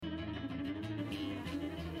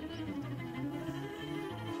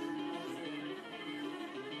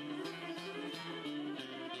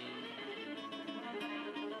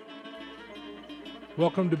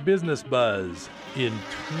Welcome to Business Buzz in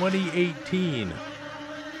 2018.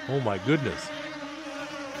 Oh my goodness.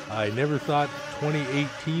 I never thought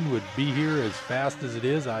 2018 would be here as fast as it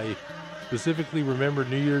is. I specifically remember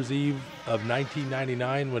New Year's Eve of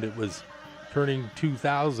 1999 when it was turning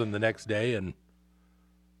 2000 the next day, and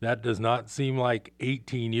that does not seem like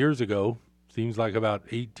 18 years ago. Seems like about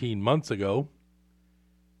 18 months ago.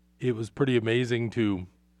 It was pretty amazing to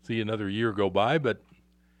see another year go by, but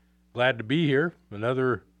glad to be here.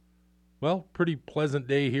 Another, pretty pleasant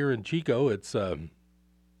day here in Chico. It's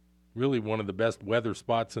really one of the best weather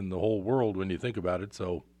spots in the whole world when you think about it.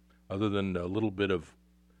 So, other than a little bit of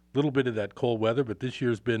that cold weather, but this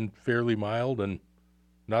year's been fairly mild and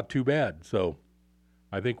not too bad. So,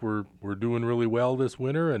 I think we're doing really well this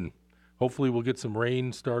winter, and hopefully we'll get some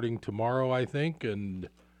rain starting tomorrow, I think, and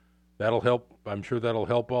that'll help. I'm sure that'll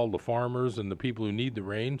help all the farmers and the people who need the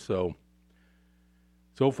rain. So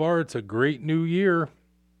far, it's a great new year.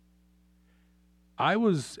 I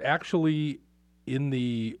was actually in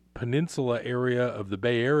the peninsula area of the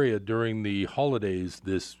Bay Area during the holidays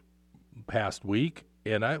this past week,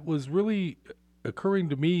 and it was really occurring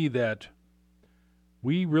to me that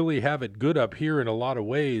we really have it good up here in a lot of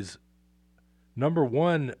ways. Number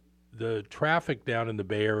one, the traffic down in the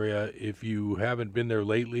Bay Area, if you haven't been there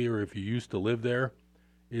lately or if you used to live there,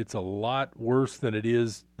 it's a lot worse than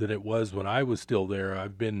it was when I was still there.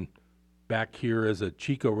 I've been back here as a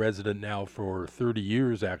Chico resident now for 30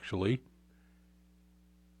 years, actually.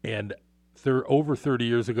 And over 30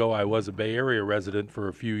 years ago, I was a Bay Area resident for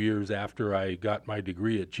a few years after I got my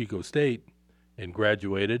degree at Chico State and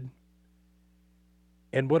graduated.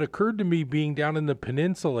 And what occurred to me being down in the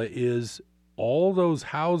peninsula is all those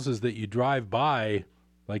houses that you drive by,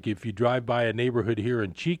 like if you drive by a neighborhood here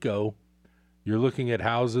in Chico, you're looking at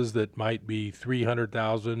houses that might be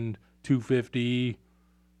 $300,000, $250,000,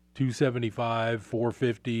 $275,000,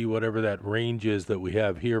 $450,000, whatever that range is that we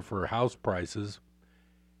have here for house prices.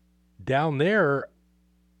 Down there,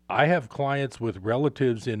 I have clients with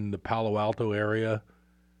relatives in the Palo Alto area.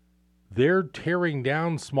 They're tearing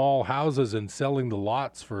down small houses and selling the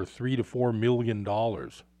lots for $3 to $4 million.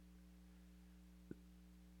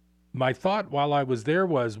 My thought while I was there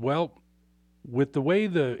was, with the way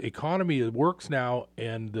the economy works now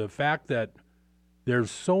and the fact that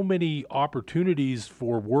there's so many opportunities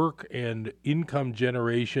for work and income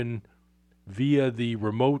generation via the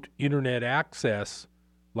remote internet access,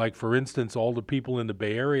 like for instance, all the people in the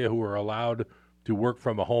Bay Area who are allowed to work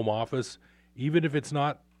from a home office, even if it's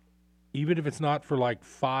not for like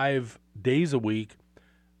 5 days a week,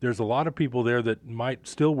 there's a lot of people there that might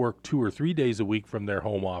still work 2 or 3 days a week from their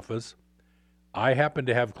home office. I happen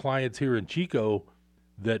to have clients here in Chico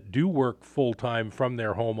that do work full-time from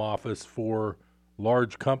their home office for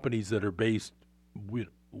large companies that are based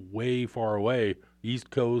way far away, East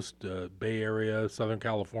Coast, Bay Area, Southern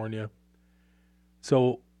California.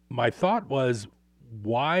 So my thought was,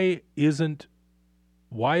 why is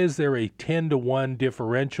there a 10-to-1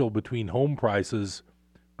 differential between home prices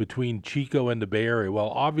between Chico and the Bay Area?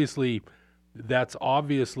 Well, that's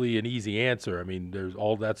obviously an easy answer. I mean,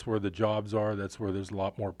 that's where the jobs are. That's where there's a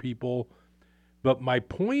lot more people. But my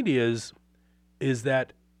point is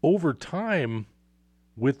that over time,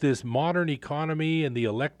 with this modern economy and the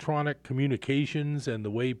electronic communications and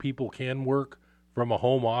the way people can work from a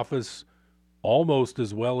home office almost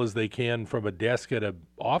as well as they can from a desk at an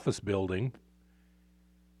office building,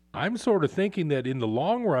 I'm sort of thinking that in the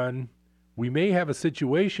long run, we may have a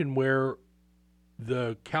situation where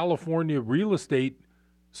the California real estate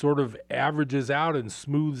sort of averages out and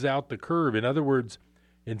smooths out the curve. In other words,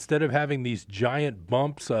 instead of having these giant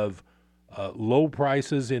bumps of low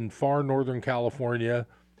prices in far northern California,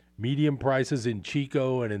 medium prices in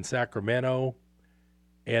Chico and in Sacramento,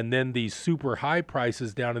 and then these super high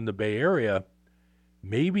prices down in the Bay Area,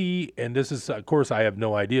 maybe, and this is, of course, I have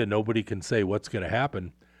no idea, nobody can say what's going to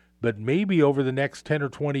happen, but maybe over the next 10 or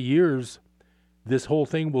 20 years, this whole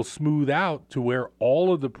thing will smooth out to where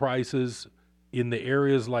all of the prices in the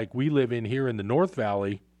areas like we live in here in the North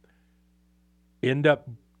Valley end up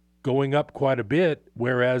going up quite a bit,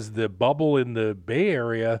 whereas the bubble in the Bay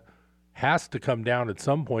Area has to come down at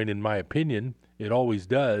some point, in my opinion. It always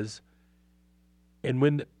does. And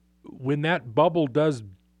when that bubble does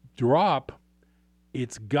drop,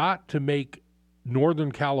 it's got to make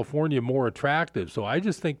Northern California more attractive. So I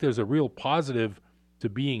just think there's a real positive to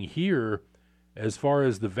being here as far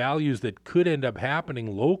as the values that could end up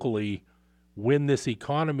happening locally when this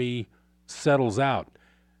economy settles out.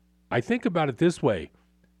 I think about it this way.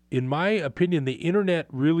 In my opinion, the internet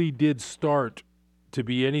really did start to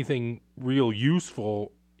be anything real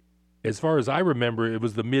useful. As far as I remember, it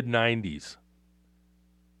was the mid-90s.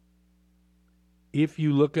 if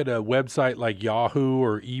you look at a website like Yahoo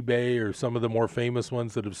or eBay or some of the more famous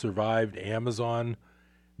ones that have survived, Amazon,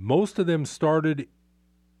 most of them started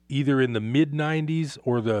either in the mid 90s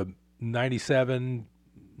or the 97,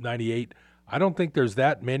 98. I don't think there's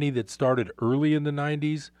that many that started early in the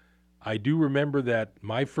 90s. I do remember that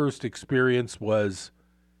my first experience was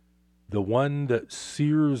the one that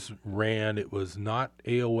Sears ran. It was not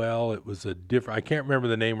AOL. It was a different, I can't remember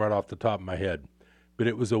the name right off the top of my head, but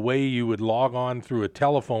it was a way you would log on through a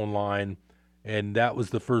telephone line, and that was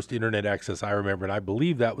the first internet access I remember, and I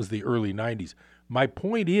believe that was the early 90s. My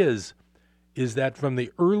point is that from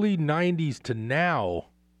the early 90s to now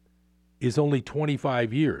is only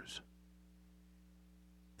 25 years.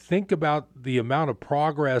 Think about the amount of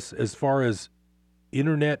progress as far as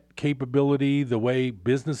internet capability, the way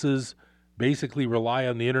businesses basically rely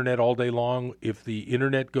on the internet all day long. If the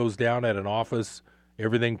internet goes down at an office,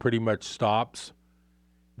 everything pretty much stops.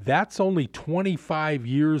 That's only 25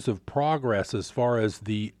 years of progress as far as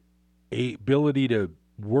the ability to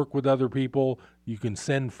work with other people. You can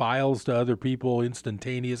send files to other people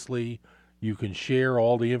instantaneously. You can share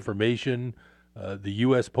all the information. The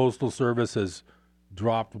U.S. Postal Service has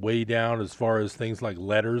dropped way down as far as things like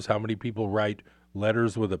letters. How many people write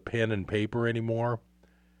letters with a pen and paper anymore?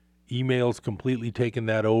 Email's completely taken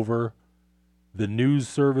that over. The news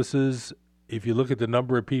services, if you look at the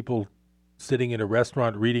number of people sitting in a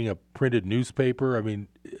restaurant reading a printed newspaper, I mean,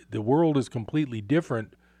 the world is completely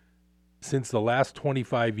different since the last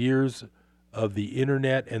 25 years of the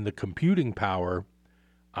internet and the computing power.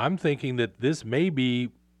 I'm thinking that this may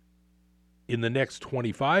be, in the next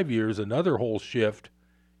 25 years, another whole shift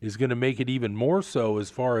is going to make it even more so as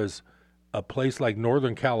far as a place like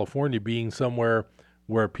Northern California being somewhere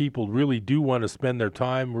where people really do want to spend their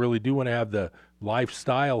time, really do want to have the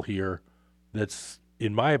lifestyle here that's,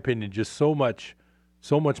 in my opinion, just so much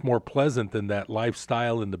more pleasant than that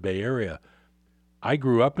lifestyle in the Bay Area. I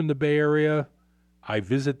grew up in the Bay Area. I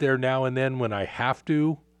visit there now and then when I have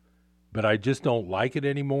to, but I just don't like it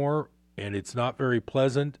anymore, and it's not very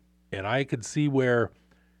pleasant. And I could see where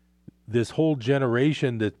this whole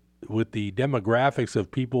generation, that with the demographics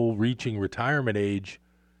of people reaching retirement age,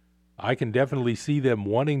 I can definitely see them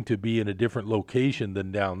wanting to be in a different location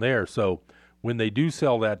than down there. So when they do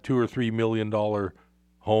sell that $2 or $3 million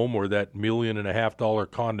home or that $1.5 million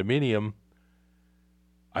condominium,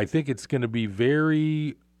 I think it's going to be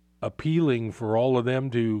very appealing for all of them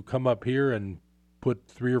to come up here and put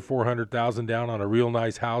 $300,000 or $400,000 down on a real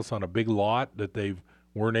nice house on a big lot that they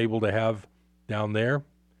weren't able to have down there.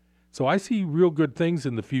 So I see real good things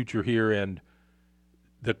in the future here, and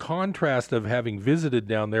the contrast of having visited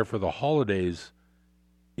down there for the holidays,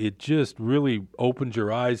 it just really opens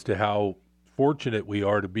your eyes to how fortunate we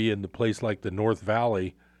are to be in the place like the North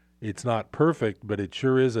Valley. It's not perfect, but it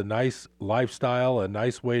sure is a nice lifestyle, a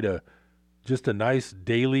nice way to, just a nice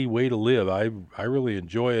daily way to live. I really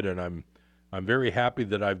enjoy it, and I'm very happy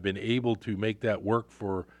that I've been able to make that work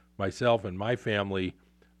for myself and my family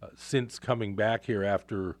since coming back here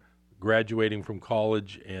after graduating from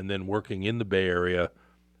college and then working in the Bay Area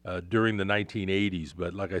during the 1980s.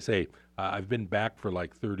 But like I say, I've been back for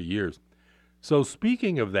like 30 years. So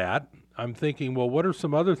speaking of that, I'm thinking, well, what are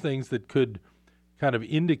some other things that could kind of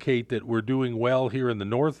indicate that we're doing well here in the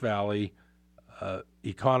North Valley,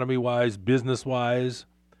 economy-wise, business-wise?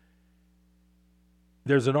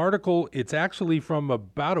 There's an article, it's actually from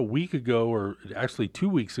about a week ago, or actually 2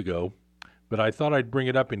 weeks ago, but I thought I'd bring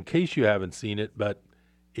it up in case you haven't seen it, but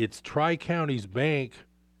it's Tri-Counties Bank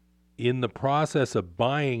in the process of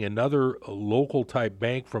buying another local-type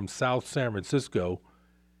bank from South San Francisco,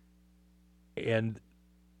 and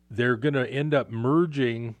they're going to end up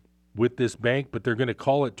merging with this bank, but they're going to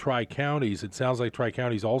call it Tri-Counties. It sounds like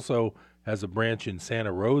Tri-Counties also has a branch in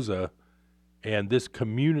Santa Rosa, and this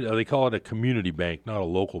community, they call it a community bank, not a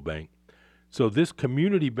local bank. So this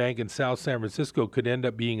community bank in South San Francisco could end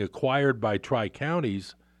up being acquired by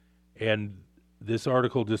Tri-Counties, and this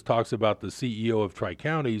article just talks about the CEO of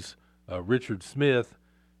Tri-Counties, Richard Smith,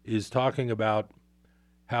 is talking about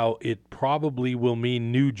how it probably will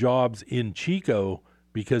mean new jobs in Chico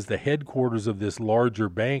because the headquarters of this larger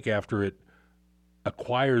bank, after it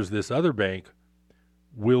acquires this other bank,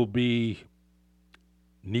 will be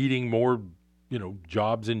needing more,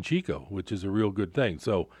 jobs in Chico, which is a real good thing.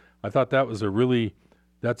 So I thought that was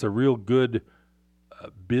that's a real good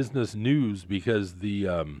business news, because the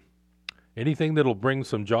anything that'll bring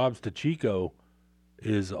some jobs to Chico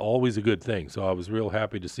is always a good thing. So I was real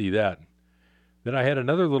happy to see that. Then I had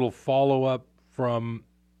another little follow-up from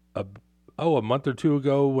a month or two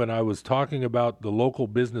ago when I was talking about the local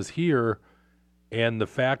business here and the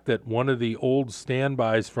fact that one of the old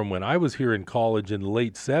standbys from when I was here in college in the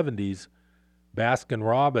late 70s, Baskin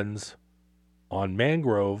Robbins on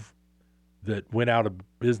Mangrove, that went out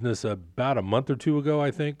of business about a month or two ago, I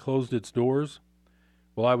think, closed its doors.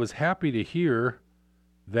 Well, I was happy to hear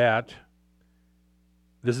that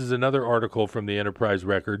this is another article from the Enterprise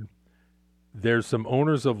Record. There's some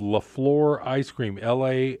owners of LaFleur Ice Cream,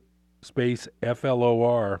 LA space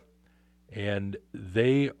FLOR, and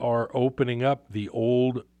they are opening up the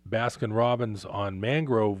old Baskin Robbins on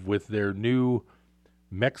Mangrove with their new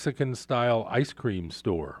Mexican-style ice cream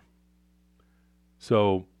store.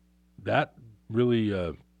 So that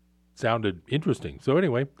really sounded interesting. So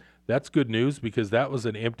anyway, that's good news because that was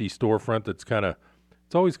an empty storefront that's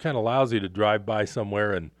it's always kind of lousy to drive by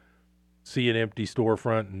somewhere and see an empty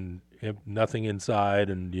storefront and nothing inside,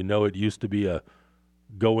 and it used to be a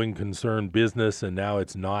going concern business and now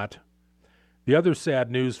it's not. The other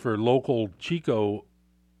sad news for local Chico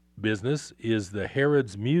business is the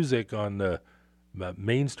Harrods Music on the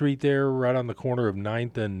Main Street there, right on the corner of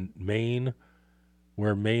 9th and Main,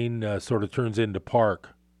 where Main sort of turns into Park.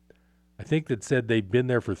 I think that said they've been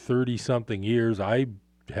there for 30-something years. I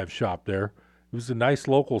have shopped there. It was a nice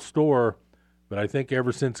local store, but I think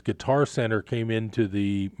ever since Guitar Center came into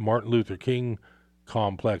the Martin Luther King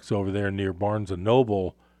complex over there near Barnes &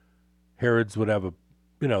 Noble, Harrods would have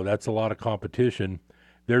that's a lot of competition.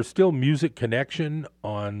 There's still Music Connection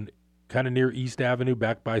on kind of near East Avenue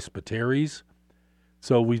back by Spateri's.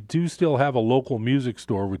 So we do still have a local music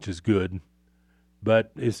store, which is good.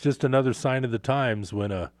 But it's just another sign of the times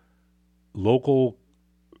when a local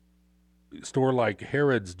store like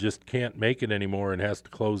Harrods just can't make it anymore and has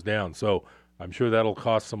to close down. So I'm sure that'll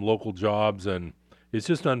cost some local jobs, and it's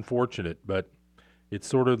just unfortunate. But it's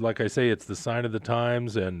sort of, like I say, it's the sign of the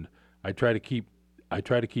times, and I try to keep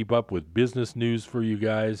up with business news for you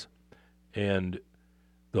guys. And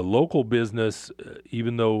the local business,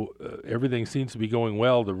 even though everything seems to be going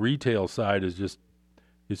well, the retail side is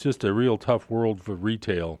it's just a real tough world for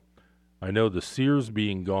retail. I know the Sears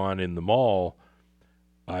being gone in the mall,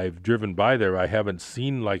 I've driven by there. I haven't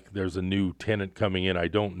seen like there's a new tenant coming in. I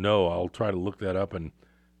don't know. I'll try to look that up and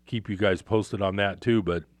keep you guys posted on that too,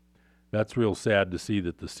 but that's real sad to see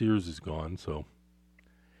that the Sears is gone. So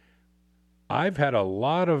I've had a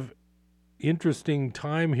lot of interesting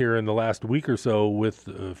time here in the last week or so with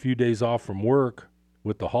a few days off from work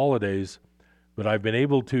with the holidays, but I've been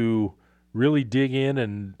able to really dig in,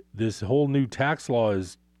 and this whole new tax law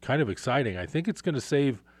is kind of exciting. I think it's going to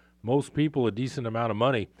save most people a decent amount of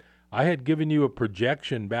money. I had given you a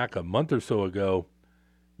projection back a month or so ago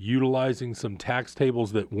utilizing some tax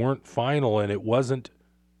tables that weren't final, and it wasn't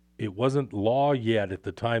law yet at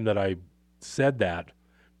the time that I said that.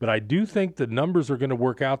 But I do think the numbers are going to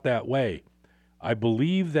work out that way. I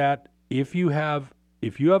believe that if you have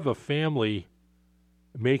a family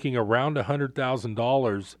making around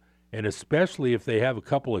 $100,000, and especially if they have a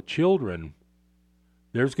couple of children,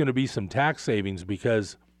 there's going to be some tax savings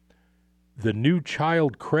because the new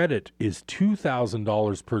child credit is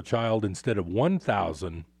 $2,000 per child instead of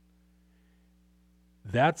 $1,000.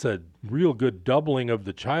 That's a real good doubling of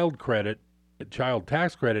the child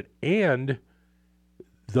tax credit, and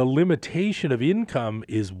the limitation of income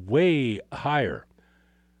is way higher.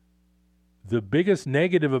 The biggest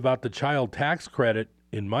negative about the child tax credit,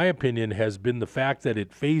 in my opinion, has been the fact that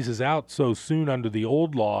it phases out so soon under the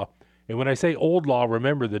old law. And when I say old law,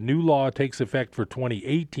 remember, the new law takes effect for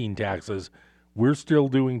 2018 taxes. We're still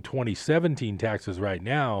doing 2017 taxes right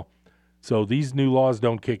now. So these new laws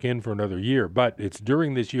don't kick in for another year, but it's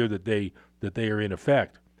during this year that they are in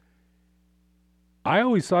effect. I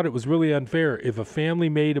always thought it was really unfair. If a family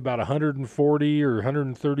made about 140 or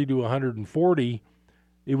 130 to 140,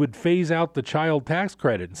 it would phase out the child tax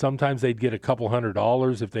credit. And sometimes they'd get a couple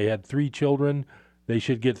 $100. If they had 3 children, they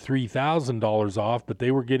should get $3,000 off, but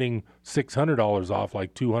they were getting $600 off,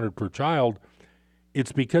 like $200 per child.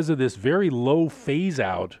 It's because of this very low phase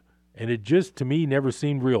out, and it just, to me, never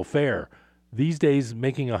seemed real fair. These days,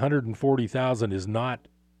 making $140,000 is not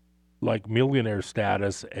like millionaire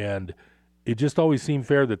status, and it just always seemed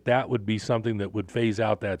fair that that would be something that would phase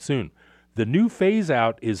out that soon. The new phase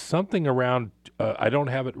out is something around, I don't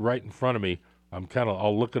have it right in front of me.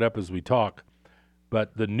 I'll look it up as we talk.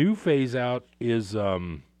 But the new phase out is, let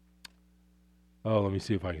me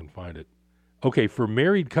see if I can find it. Okay, for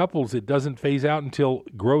married couples, it doesn't phase out until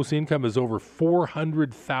gross income is over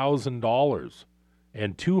 $400,000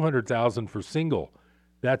 and $200,000 for single.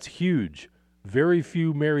 That's huge. Very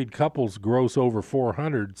few married couples gross over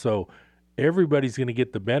 $400,000, so everybody's going to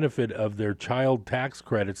get the benefit of their child tax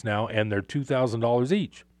credits now and their $2,000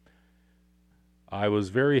 each. I was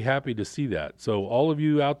very happy to see that. So all of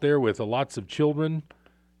you out there with lots of children,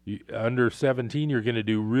 under 17, you're going to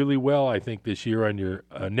do really well, I think, this year on your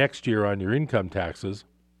next year on your income taxes.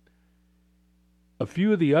 A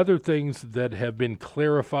few of the other things that have been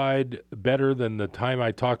clarified better than the time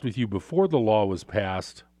I talked with you before the law was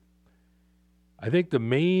passed. I think the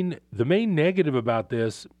main negative about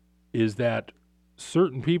this is that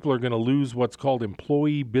certain people are going to lose what's called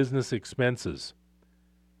employee business expenses.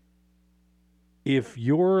 If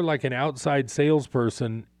you're like an outside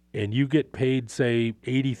salesperson and you get paid, say,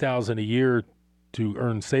 $80,000 a year to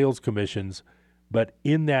earn sales commissions, but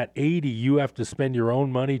in that 80, you have to spend your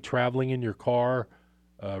own money traveling in your car,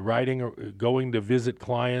 riding, going to visit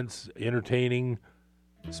clients, entertaining.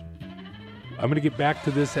 I'm going to get back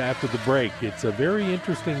to this after the break. It's a very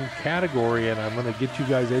interesting category, and I'm going to get you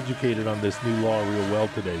guys educated on this new law real well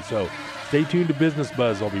today. So stay tuned to Business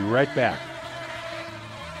Buzz. I'll be right back.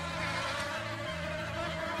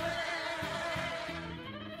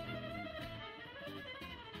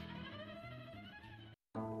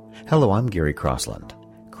 Hello, I'm Gary Crossland.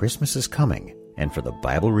 Christmas is coming, and for the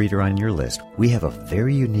Bible reader on your list, we have a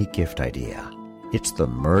very unique gift idea. It's the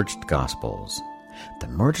Merged Gospels. The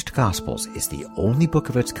Merged Gospels is the only book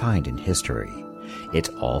of its kind in history. It's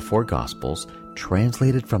all four Gospels,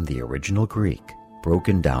 translated from the original Greek,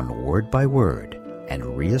 broken down word by word,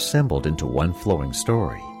 and reassembled into one flowing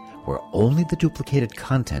story, where only the duplicated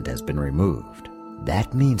content has been removed.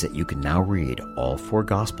 That means that you can now read all four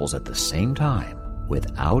Gospels at the same time,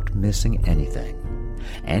 without missing anything.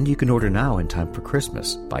 And you can order now in time for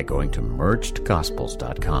Christmas by going to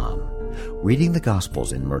mergedgospels.com. Reading the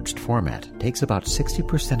Gospels in merged format takes about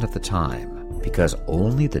 60% of the time because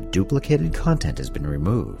only the duplicated content has been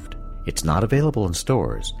removed. It's not available in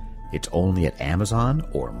stores. It's only at Amazon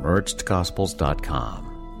or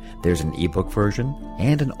mergedgospels.com. There's an ebook version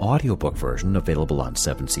and an audiobook version available on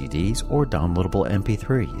 7 CDs or downloadable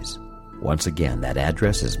MP3s. Once again, that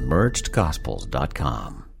address is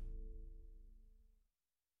mergedgospels.com.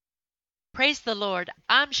 Praise the Lord.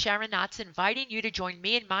 I'm Sharon Knotts, inviting you to join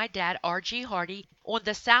me and my dad, R.G. Hardy, on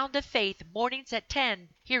The Sound of Faith, mornings at 10,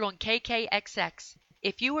 here on KKXX.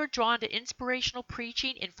 If you are drawn to inspirational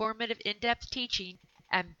preaching, informative in-depth teaching,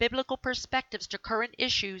 and biblical perspectives to current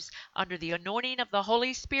issues under the anointing of the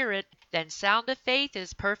Holy Spirit, then Sound of Faith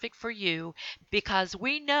is perfect for you, because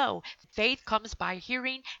we know faith comes by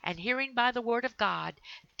hearing and hearing by the Word of God.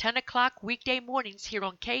 10 o'clock weekday mornings here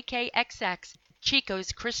on KKXX,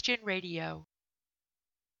 Chico's Christian Radio.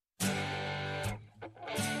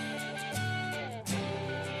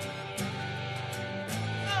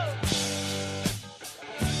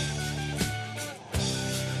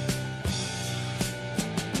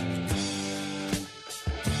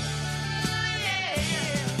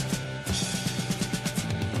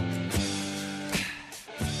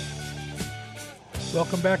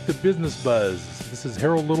 Welcome back to Business Buzz. This is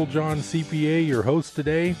Harold Littlejohn, CPA, your host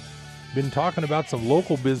today. Been talking about some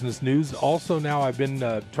local business news. Also now I've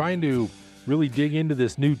been trying to really dig into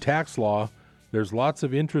this new tax law. There's lots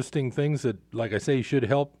of interesting things that, like I say, should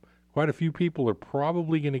help. Quite a few people are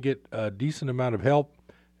probably going to get a decent amount of help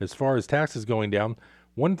as far as taxes going down.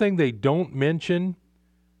 One thing they don't mention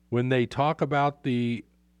when they talk about the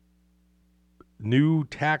new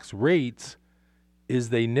tax rates is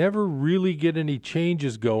they never really get any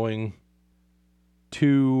changes going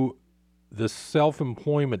to the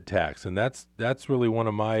self-employment tax. And that's really one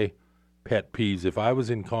of my pet peeves. If I was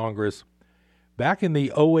in Congress, back in the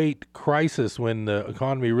 2008 crisis when the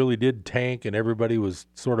economy really did tank and everybody was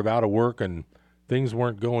sort of out of work and things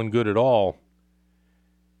weren't going good at all,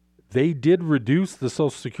 they did reduce the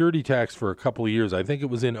Social Security tax for a couple of years. I think it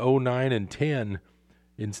was in 2009 and 10.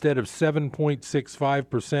 Instead of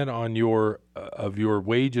 7.65% on of your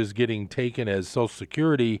wages getting taken as Social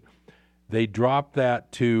Security, they dropped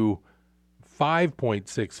that to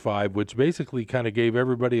 5.65, which basically kind of gave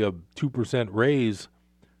everybody a 2% raise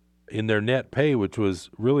in their net pay, which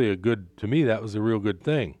was really to me, that was a real good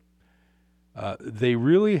thing. They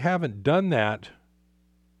really haven't done that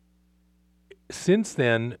since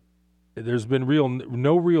then. There's been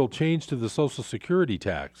no real change to the Social Security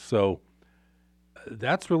tax. So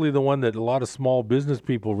that's really the one that a lot of small business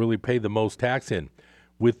people really pay the most tax in.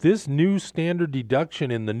 With this new standard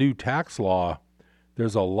deduction in the new tax law,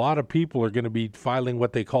 there's a lot of people are going to be filing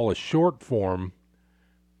what they call a short form.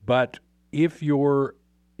 But if you're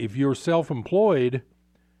self-employed,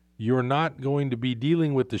 you're not going to be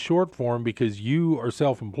dealing with the short form because you are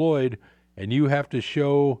self-employed and you have to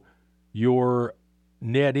show your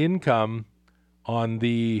net income on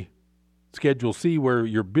the Schedule C where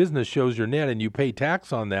your business shows your net and you pay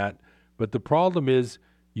tax on that. But the problem is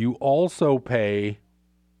you also pay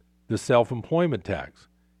the self-employment tax.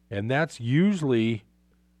 And that's usually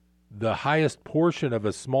the highest portion of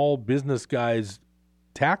a small business guy's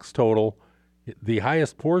tax total. The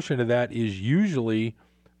highest portion of that is usually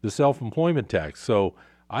the self-employment tax. So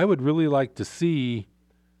I would really like to see,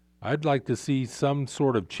 I'd like to see some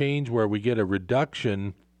sort of change where we get a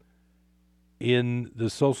reduction in the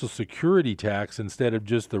Social Security tax instead of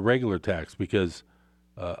just the regular tax, because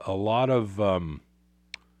there's a lot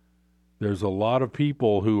of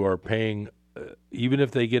people who are paying, even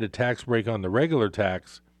if they get a tax break on the regular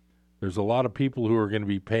tax, there's a lot of people who are going to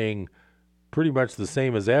be paying pretty much the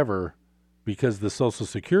same as ever because the Social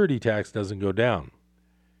Security tax doesn't go down.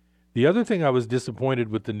 The other thing I was disappointed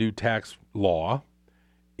with the new tax law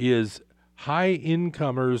is high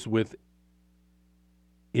incomers with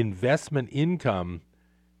investment income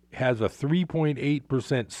has a 3.8%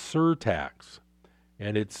 surtax,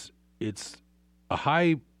 and it's a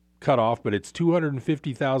high cutoff, but it's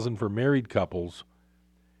 $250,000 for married couples.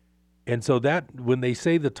 And so that, when they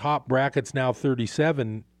say the top bracket's now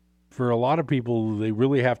 37, for a lot of people, they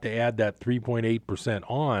really have to add that 3.8%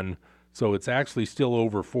 on, so it's actually still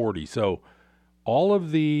over 40. So all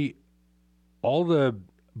the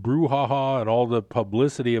brouhaha and all the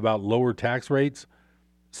publicity about lower tax rates,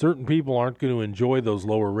 certain people aren't going to enjoy those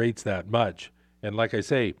lower rates that much. And like I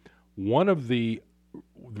say, one of the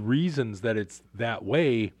reasons that it's that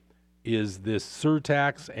way is this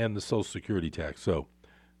surtax and the Social Security tax. So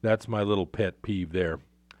that's my little pet peeve there.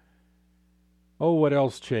 Oh, what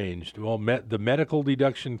else changed? Well, the medical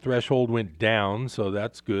deduction threshold went down, so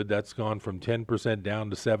that's good. That's gone from 10% down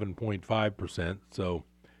to 7.5%. So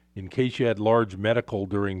in case you had large medical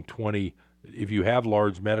during if you have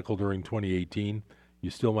large medical during 2018, you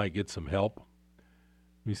still might get some help.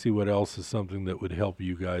 Let me see what else is something that would help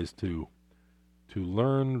you guys to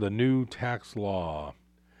learn the new tax law.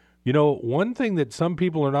 You know, one thing that some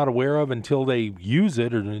people are not aware of until they use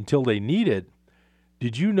it or until they need it,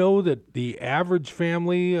 did you know that the average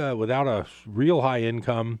family without a real high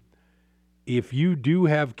income, if you do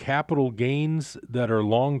have capital gains that are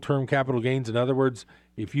long-term capital gains, in other words,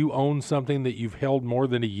 if you own something that you've held more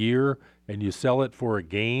than a year and you sell it for a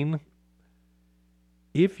gain,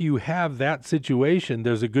 if you have that situation,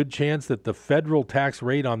 there's a good chance that the federal tax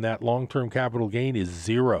rate on that long-term capital gain is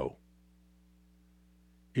 0.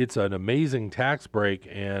 It's an amazing tax break,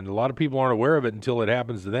 and a lot of people aren't aware of it until it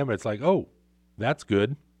happens to them. It's like, oh, that's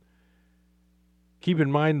good. Keep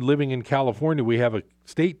in mind, living in California, we have a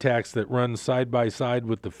state tax that runs side by side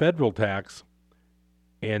with the federal tax,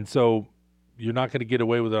 and so you're not going to get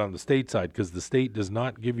away with it on the state side because the state does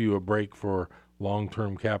not give you a break for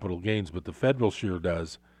long-term capital gains, but the federal sure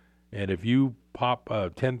does. And if you pop a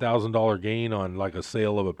 $10,000 gain on like a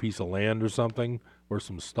sale of a piece of land or something or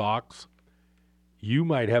some stocks, you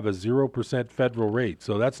might have a 0% federal rate.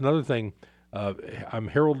 So that's another thing. I'm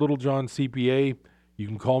Harold Littlejohn, CPA. You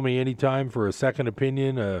can call me anytime for a second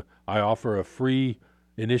opinion. I offer a free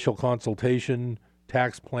initial consultation,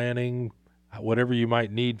 tax planning, whatever you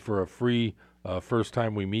might need for a free first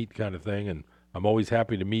time we meet kind of thing. And I'm always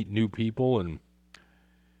happy to meet new people. And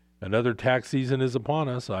another tax season is upon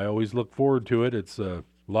us. I always look forward to it. It's a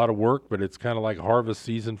lot of work, but it's kind of like harvest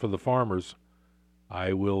season for the farmers.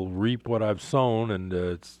 I will reap what I've sown, and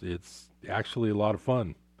it's actually a lot of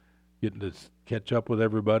fun getting to catch up with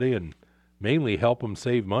everybody and mainly help them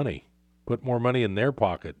save money, put more money in their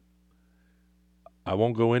pocket. I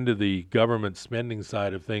won't go into the government spending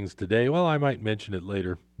side of things today. Well, I might mention it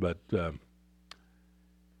later, but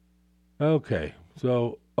okay.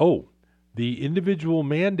 So, the individual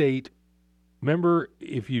mandate, remember,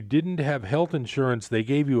 if you didn't have health insurance, they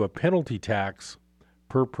gave you a penalty tax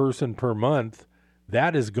per person per month.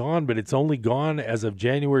 That is gone, but it's only gone as of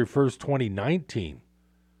January 1st, 2019.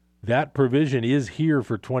 That provision is here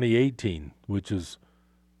for 2018, which is,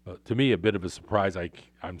 to me, a bit of a surprise.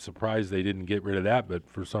 I'm surprised they didn't get rid of that, but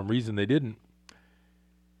for some reason they didn't.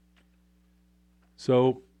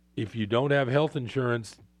 So if you don't have health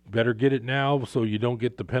insurance, better get it now so you don't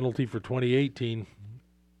get the penalty for 2018.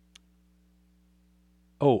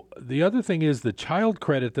 Oh, the other thing is the child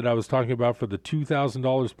credit that I was talking about for the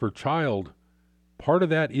 $2,000 per child. Part of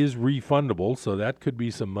that is refundable, so that could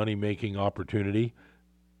be some money-making opportunity.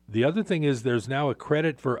 The other thing is there's now a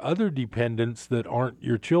credit for other dependents that aren't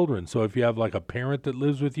your children. So if you have like a parent that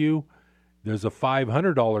lives with you, there's a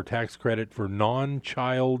 $500 tax credit for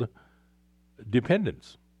non-child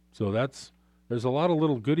dependents. So there's a lot of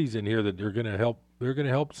little goodies in here that they're going to help. They're going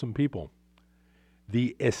to help some people.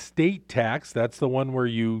 The estate tax, that's the one where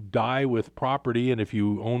you die with property, and if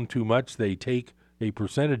you own too much, they take a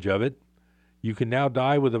percentage of it. You can now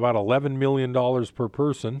die with about $11 million per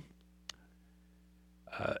person.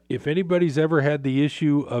 If anybody's ever had the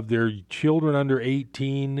issue of their children under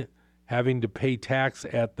 18 having to pay tax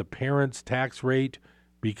at the parent's tax rate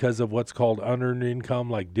because of what's called unearned income,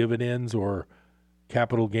 like dividends or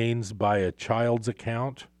capital gains by a child's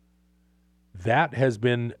account, that has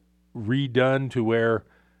been redone to where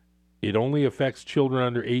it only affects children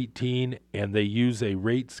under 18, and they use a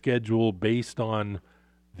rate schedule based on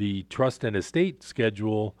the trust and estate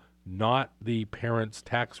schedule, not the parent's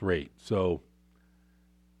tax rate. So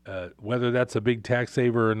whether that's a big tax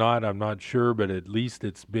saver or not, I'm not sure, but at least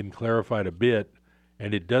it's been clarified a bit,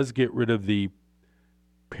 and it does get rid of the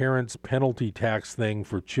parents' penalty tax thing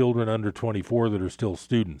for children under 24 that are still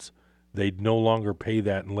students. They'd no longer pay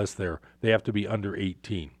that unless they have to be under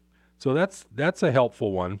 18. So that's a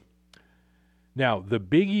helpful one. Now, the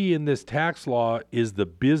biggie in this tax law is the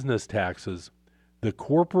business taxes. The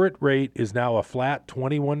corporate rate is now a flat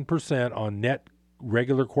 21% on net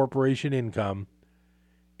regular corporation income.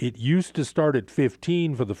 It used to start at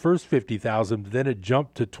 15 for the first 50,000, then it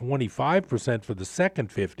jumped to 25% for the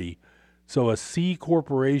second 50. So a C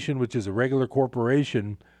corporation, which is a regular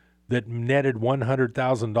corporation that netted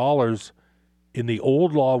 $100,000, in the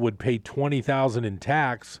old law would pay $20,000 in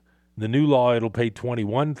tax. The new law, it'll pay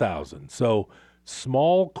 $21,000. So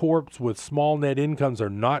small corps with small net incomes are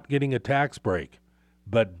not getting a tax break,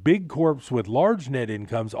 but big corps with large net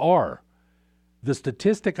incomes are. The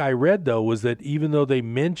statistic I read, though, was that even though they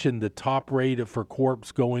mentioned the top rate for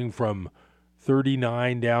corps going from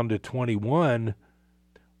 39 down to 21,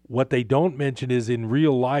 what they don't mention is in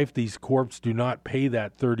real life, these corps do not pay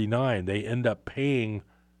that 39. They end up paying,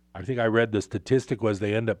 I think I read the statistic was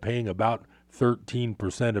they end up paying about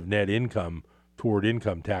 13% of net income toward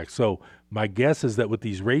income tax. So my guess is that with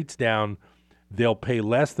these rates down, they'll pay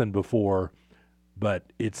less than before,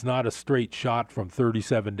 but it's not a straight shot from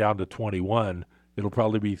 37 down to 21. It'll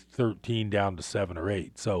probably be 13 down to 7 or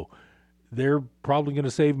 8. So they're probably going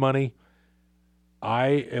to save money. I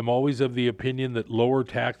am always of the opinion that lower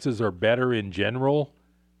taxes are better in general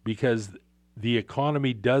because the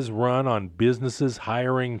economy does run on businesses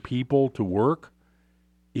hiring people to work.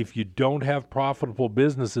 If you don't have profitable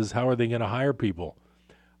businesses, how are they going to hire people?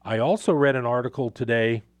 I also read an article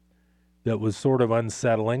today that was sort of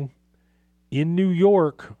unsettling. In New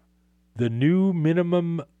York, the new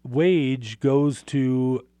minimum wage goes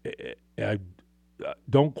to,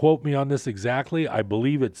 don't quote me on this exactly, I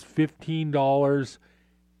believe it's $15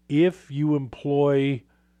 if you employ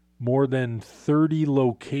more than 30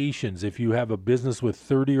 locations, if you have a business with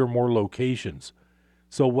 30 or more locations.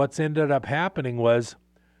 So what's ended up happening was,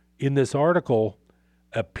 in this article,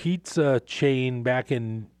 a pizza chain back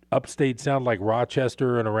in upstate sound like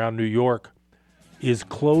Rochester and around New York is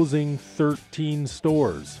closing 13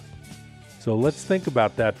 stores. So let's think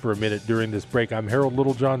about that for a minute during this break. I'm Harold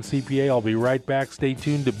Littlejohn, CPA. I'll be right back. Stay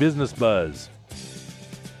tuned to Business Buzz.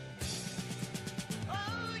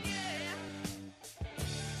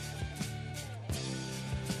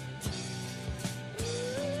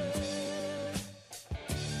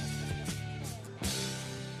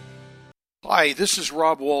 Hi, this is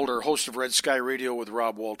Rob Walter, host of Red Sky Radio with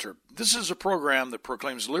Rob Walter. This is a program that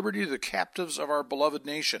proclaims liberty to the captives of our beloved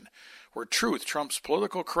nation, where truth trumps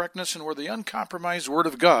political correctness and where the uncompromised Word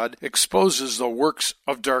of God exposes the works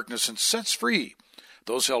of darkness and sets free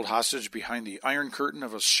those held hostage behind the iron curtain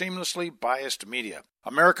of a shamelessly biased media.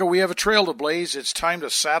 America, we have a trail to blaze. It's time to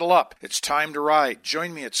saddle up. It's time to ride.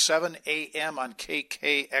 Join me at 7 a.m. on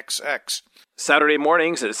KKXX. Saturday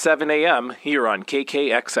mornings at 7 a.m. here on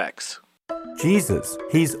KKXX. Jesus,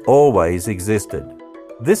 He's always existed.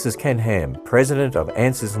 This is Ken Ham, president of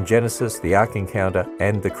Answers in Genesis, the Ark Encounter,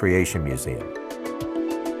 and the Creation Museum.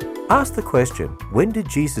 Ask the question, when did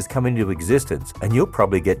Jesus come into existence? And you'll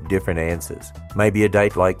probably get different answers. Maybe a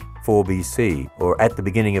date like 4 BC or at the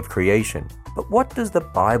beginning of creation. But what does the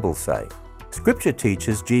Bible say? Scripture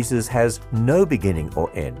teaches Jesus has no beginning or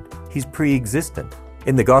end. He's pre-existent.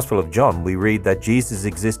 In the Gospel of John, we read that Jesus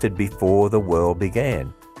existed before the world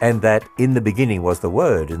began, and that in the beginning was the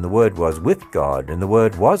Word, and the Word was with God, and the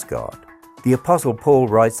Word was God. The Apostle Paul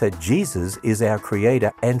writes that Jesus is our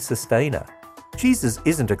Creator and Sustainer. Jesus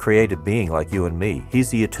isn't a created being like you and me. He's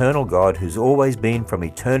the eternal God who's always been from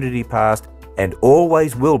eternity past and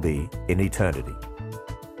always will be in eternity.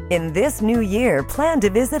 In this new year, plan to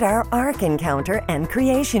visit our Ark Encounter and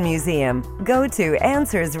Creation Museum. Go to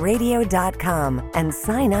AnswersRadio.com and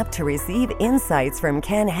sign up to receive insights from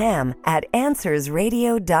Ken Ham at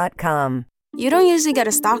AnswersRadio.com. You don't usually get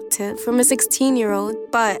a stock tip from a 16-year-old,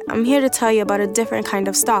 but I'm here to tell you about a different kind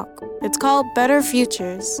of stock. It's called Better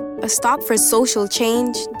Futures, a stock for social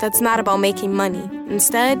change that's not about making money.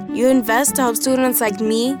 Instead, you invest to help students like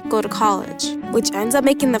me go to college, which ends up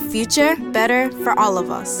making the future better for all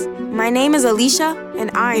of us. My name is Alicia,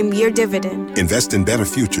 and I'm your dividend. Invest in better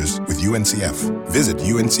futures with UNCF. Visit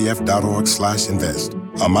uncf.org/invest.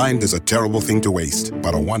 A mind is a terrible thing to waste,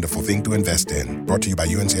 but a wonderful thing to invest in. Brought to you by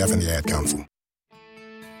UNCF and the Ad Council.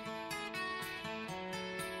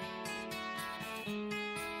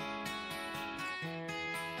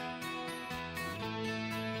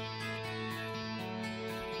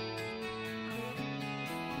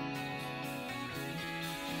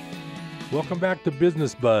 Welcome back to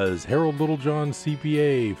Business Buzz. Harold Littlejohn,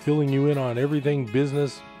 CPA, filling you in on everything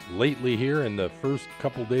business lately here in the first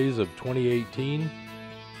couple days of 2018.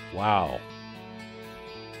 Wow.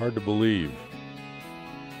 Hard to believe.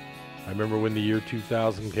 I remember when the year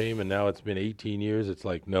 2000 came, and now it's been 18 years. It's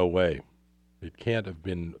like, no way. It can't have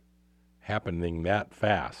been happening that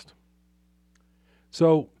fast.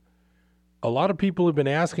 So a lot of people have been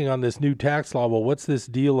asking on this new tax law, well, what's this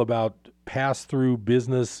deal about pass-through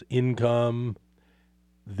business income?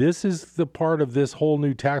 This is the part of this whole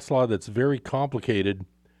new tax law that's very complicated.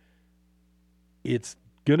 It's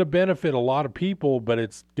going to benefit a lot of people, but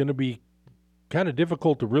it's going to be kind of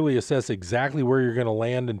difficult to really assess exactly where you're going to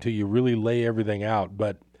land until you really lay everything out.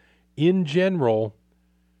 But in general,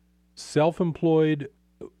 self-employed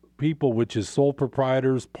people, which is sole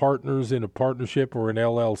proprietors, partners in a partnership or an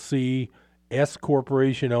LLC, S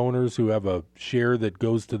corporation owners who have a share that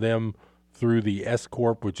goes to them through the S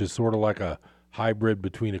corp, which is sort of like a hybrid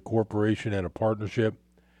between a corporation and a partnership,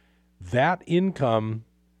 that income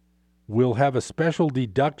will have a special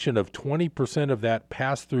deduction of 20% of that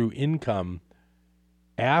pass-through income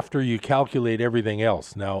after you calculate everything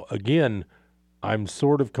else. Now, again, I'm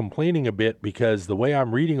sort of complaining a bit because the way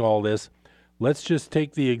I'm reading all this, let's just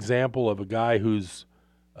take the example of a guy who's,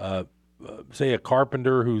 say, a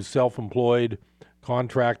carpenter who's self-employed,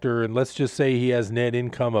 contractor, and let's just say he has net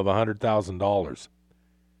income of $100,000.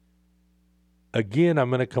 Again, I'm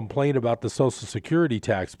going to complain about the Social Security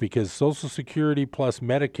tax because Social Security plus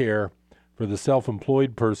Medicare for the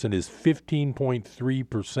self-employed person is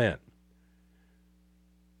 15.3%.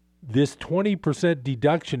 This 20%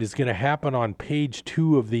 deduction is going to happen on page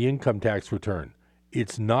 2 of the income tax return.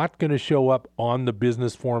 It's not going to show up on the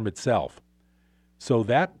business form itself. So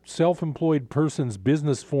that self-employed person's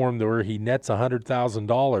business form where he nets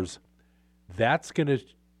 $100,000, that's going to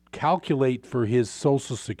calculate for his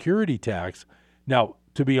Social Security tax. Now,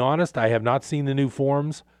 to be honest, I have not seen the new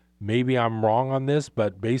forms. Maybe I'm wrong on this,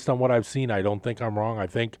 but based on what I've seen, I don't think I'm wrong. I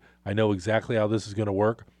think I know exactly how this is going to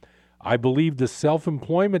work. I believe the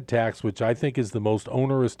self-employment tax, which I think is the most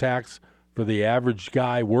onerous tax for the average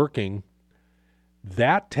guy working,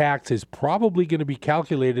 that tax is probably going to be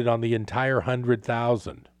calculated on the entire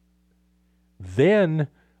 $100,000. Then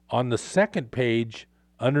on the second page,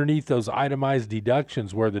 underneath those itemized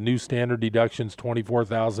deductions where the new standard deductions,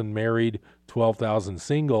 $24,000 married, $12,000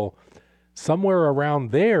 single, somewhere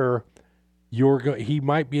around there, he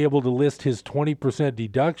might be able to list his 20%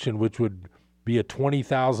 deduction, which would be a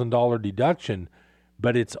 $20,000 deduction,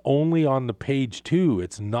 but it's only on the page 2.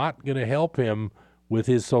 It's not going to help him with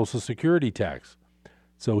his Social Security tax.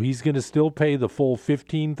 So he's going to still pay the full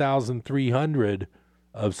 $15,300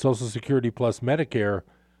 of Social Security plus Medicare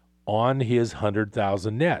on his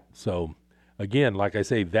 $100,000 net. So again, like I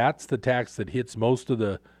say, that's the tax that hits most of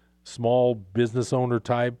the small business owner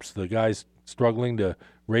types, the guys struggling to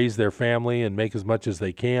raise their family and make as much as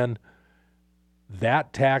they can.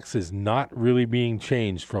 That tax is not really being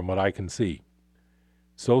changed from what I can see.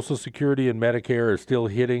 Social Security and Medicare are still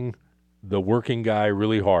hitting the working guy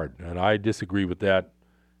really hard, and I disagree with that.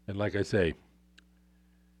 And like I say,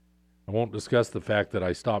 I won't discuss the fact that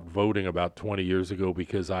I stopped voting about 20 years ago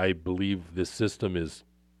because I believe this system is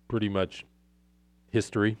pretty much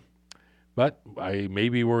history. But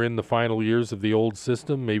maybe we're in the final years of the old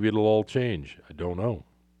system. Maybe it'll all change. I don't know.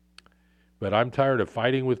 But I'm tired of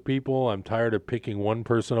fighting with people. I'm tired of picking one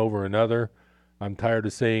person over another. I'm tired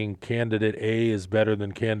of saying candidate A is better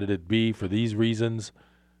than candidate B for these reasons.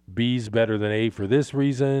 B's better than A for this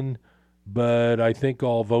reason. But I think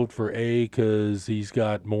I'll vote for A because he's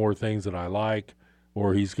got more things that I like,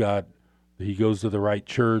 or he goes to the right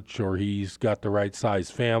church, or he's got the right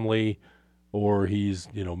size family, or he's,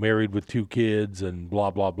 married with 2 kids and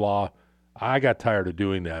blah, blah, blah. I got tired of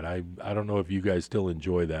doing that. I don't know if you guys still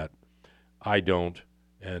enjoy that. I don't.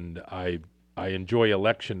 And I enjoy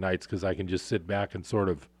election nights because I can just sit back and sort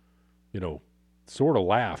of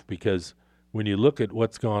laugh because when you look at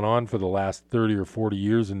what's gone on for the last 30 or 40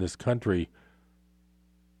 years in this country,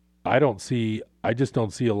 I just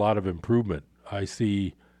don't see a lot of improvement. I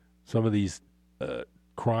see some of these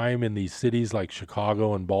crime in these cities like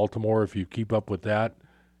Chicago and Baltimore. If you keep up with that,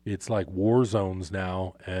 it's like war zones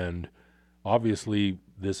now. And obviously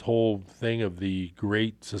this whole thing of the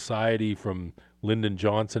Great Society from Lyndon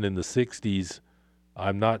Johnson in the 60s,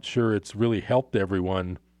 I'm not sure it's really helped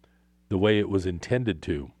everyone the way it was intended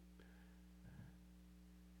to.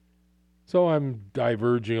 So I'm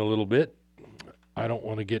diverging a little bit. I don't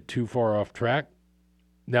want to get too far off track.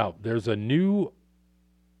 Now, there's a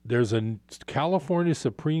California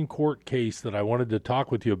Supreme Court case that I wanted to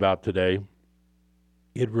talk with you about today.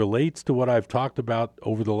 It relates to what I've talked about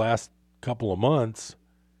over the last couple of months.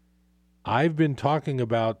 I've been talking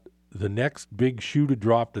about the next big shoe to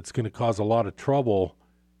drop that's going to cause a lot of trouble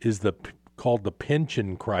is called the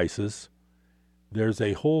pension crisis. There's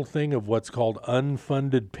a whole thing of what's called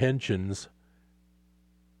unfunded pensions.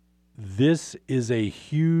 This is a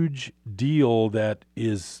huge deal that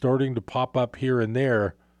is starting to pop up here and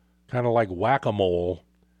there, kind of like whack-a-mole.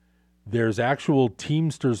 There's actual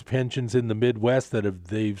Teamsters pensions in the Midwest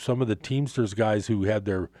that some of the Teamsters guys who had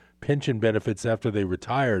their pension benefits after they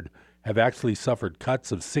retired have actually suffered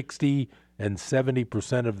cuts of 60 and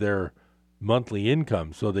 70% of their monthly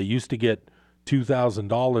income. So they used to get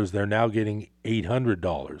 $2,000, they're now getting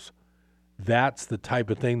 $800. That's the type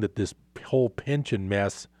of thing that this whole pension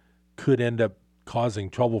mess could end up causing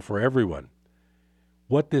trouble for everyone.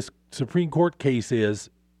 What this Supreme Court case is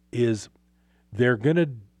they're going to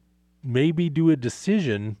maybe do a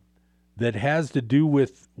decision that has to do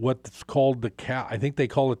with what's called I think they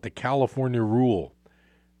call it the California rule.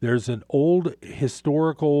 There's an old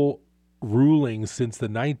historical ruling since the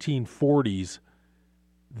 1940s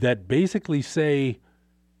that basically say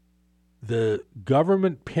the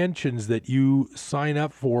government pensions that you sign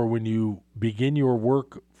up for when you begin your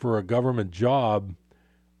work for a government job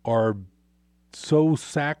are so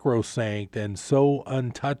sacrosanct and so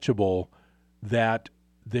untouchable that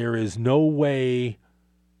there is no way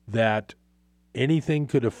that anything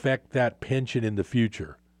could affect that pension in the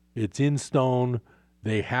future. It's in stone.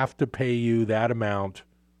 They have to pay you that amount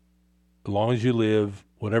as long as you live,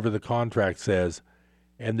 whatever the contract says.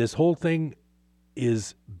 And this whole thing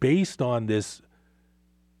is based on this,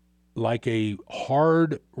 like a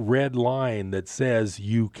hard red line that says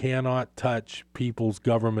you cannot touch people's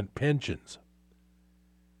government pensions.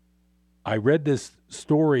 I read this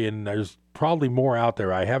story, and there's probably more out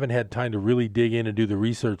there. I haven't had time to really dig in and do the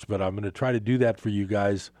research, but I'm going to try to do that for you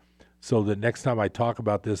guys so that next time I talk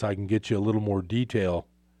about this, I can get you a little more detail.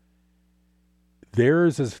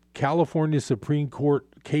 There's a California Supreme Court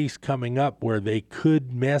case coming up where they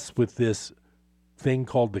could mess with this thing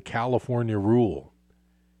called the California rule.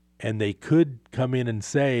 And they could come in and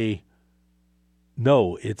say,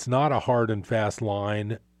 no, it's not a hard and fast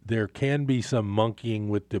line. There can be some monkeying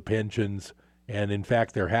with the pensions, and in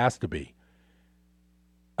fact, there has to be.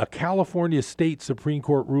 A California state Supreme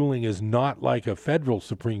Court ruling is not like a federal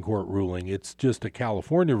Supreme Court ruling. It's just a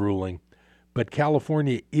California ruling. But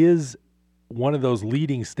California is one of those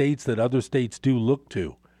leading states that other states do look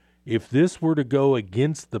to. If this were to go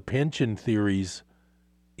against the pension theories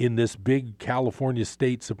in this big California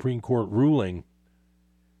state Supreme Court ruling,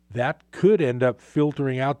 that could end up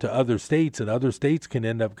filtering out to other states, and other states can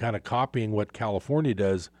end up kind of copying what California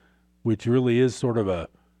does, which really is sort of a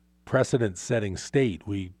precedent-setting state.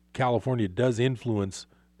 California does influence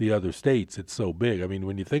the other states. It's so big. I mean,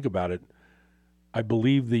 when you think about it, I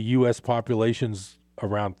believe the U.S. population's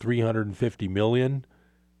around 350 million,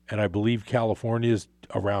 and I believe California is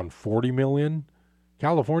around 40 million.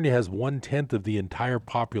 California has 1/10 of the entire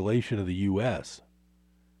population of the U.S.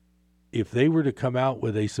 If they were to come out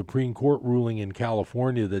with a Supreme Court ruling in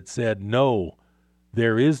California that said, no,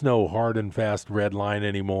 there is no hard and fast red line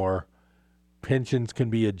anymore, pensions can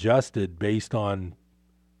be adjusted based on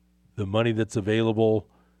the money that's available,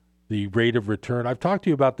 the rate of return. I've talked to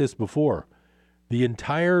you about this before. The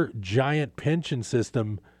entire giant pension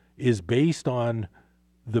system is based on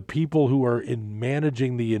the people who are in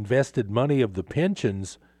managing the invested money of the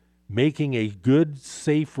pensions making a good,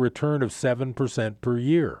 safe return of 7% per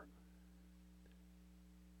year.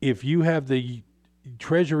 If you have the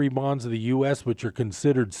treasury bonds of the U.S., which are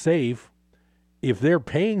considered safe, if they're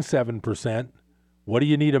paying 7%, what do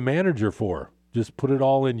you need a manager for? Just put it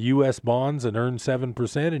all in U.S. bonds and earn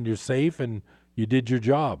 7% and you're safe and you did your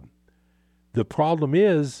job. The problem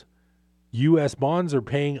is U.S. bonds are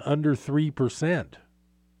paying under 3%.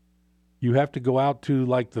 You have to go out to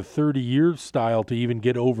like the 30-year style to even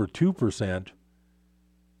get over 2%.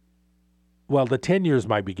 well, the 10 years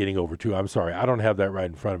might be getting over too. I'm sorry. I don't have that right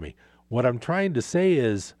in front of me. What I'm trying to say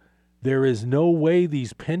is there is no way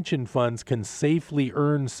these pension funds can safely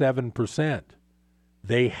earn 7%.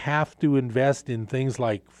 They have to invest in things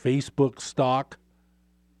like Facebook stock,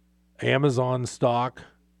 Amazon stock,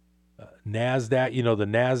 NASDAQ, the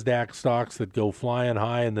NASDAQ stocks that go flying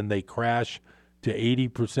high and then they crash to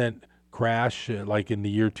 80% crash like in the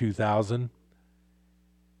year 2000.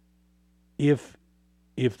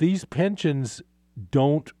 If these pensions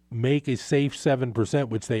don't make a safe 7%,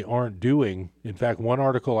 which they aren't doing, in fact, one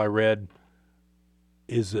article I read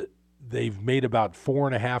is that they've made about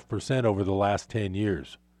 4.5% over the last 10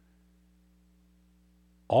 years.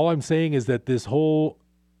 All I'm saying is that this whole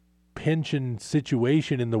pension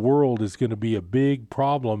situation in the world is going to be a big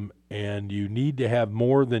problem, and you need to have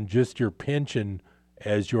more than just your pension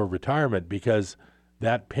as your retirement, because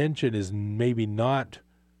that pension is maybe not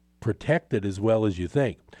protected as well as you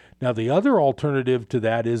think. Now, the other alternative to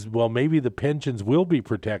that is, well, maybe the pensions will be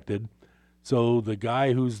protected. So the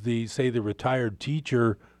guy who's the retired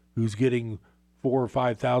teacher who's getting $4,000 or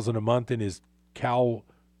 $5,000 a month in his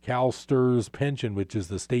CalSTRS pension, which is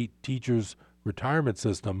the state teachers retirement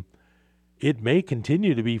system, it may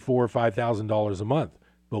continue to be $4,000 or $5,000 a month.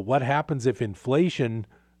 But what happens if inflation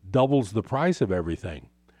doubles the price of everything?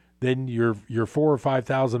 Then your $4,000 or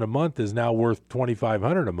 $5,000 a month is now worth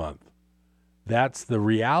 $2,500 a month. That's the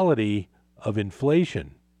reality of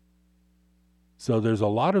inflation. So there's a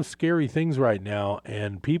lot of scary things right now,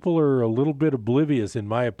 and people are a little bit oblivious, in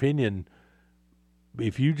my opinion.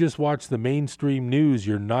 If you just watch the mainstream news,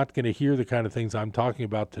 you're not going to hear the kind of things I'm talking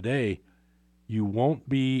about today. You won't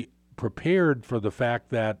be prepared for the fact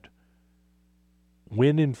that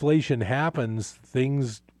when inflation happens,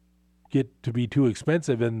 things get to be too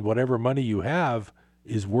expensive, and whatever money you have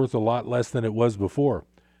is worth a lot less than it was before.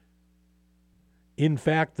 In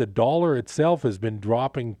fact, the dollar itself has been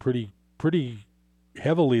dropping pretty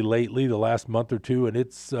heavily lately, the last month or two, and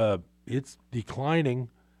it's declining.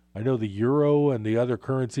 I know the euro and the other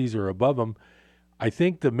currencies are above them. I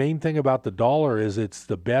think the main thing about the dollar is it's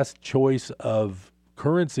the best choice of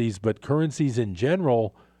currencies, but currencies in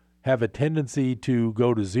general have a tendency to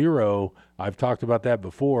go to zero. I've talked about that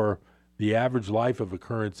before. The average life of a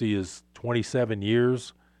currency is 27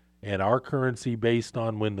 years, and our currency, based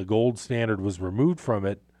on when the gold standard was removed from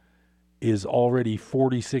it, is already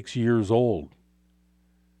 46 years old.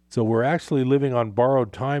 So we're actually living on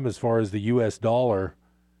borrowed time as far as the U.S. dollar.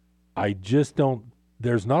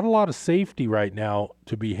 There's not a lot of safety right now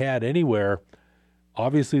to be had anywhere.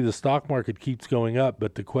 Obviously, the stock market keeps going up,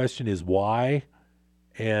 but the question is why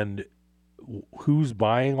and who's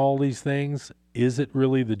buying all these things? Is it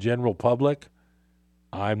really the general public?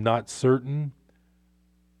 I'm not certain,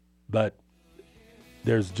 but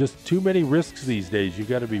there's just too many risks these days. You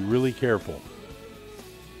got to be really careful.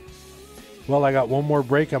 Well, I got one more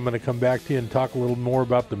break. I'm going to come back to you and talk a little more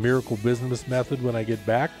about the miracle business method when I get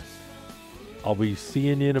back. I'll be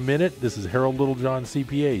seeing you in a minute. This is Harold Littlejohn,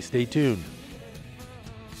 CPA. Stay tuned.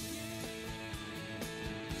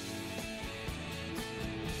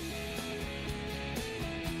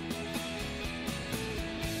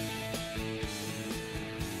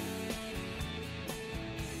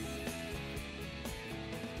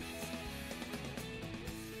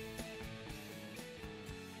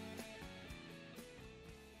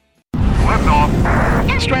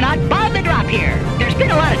 Astronaut Bob the Drop here. There's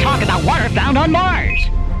been a lot of talk about water found on Mars.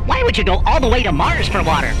 Why would you go all the way to Mars for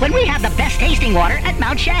water when we have the best tasting water at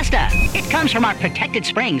Mount Shasta? It comes from our protected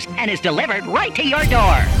springs and is delivered right to your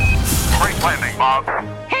door. Great landing, Bob.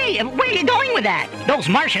 Hey, where are you going with that? Those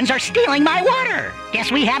Martians are stealing my water.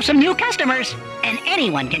 Guess we have some new customers. And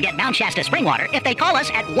anyone can get Mount Shasta spring water if they call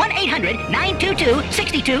us at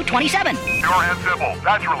 1-800-922-6227. Pure and simple.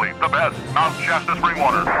 Naturally, the best. Mount Shasta spring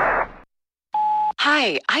water.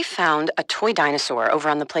 Hi, I found a toy dinosaur over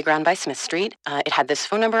on the playground by Smith Street. It had this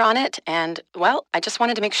phone number on it, and, well, I just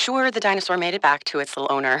wanted to make sure the dinosaur made it back to its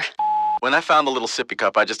little owner. When I found the little sippy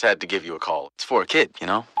cup, I just had to give you a call. It's for a kid, you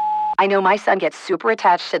know? I know my son gets super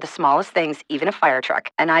attached to the smallest things, even a fire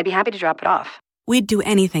truck, and I'd be happy to drop it off. We'd do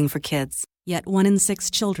anything for kids, yet 1 in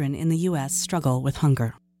 6 children in the U.S. struggle with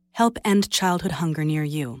hunger. Help end childhood hunger near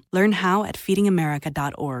you. Learn how at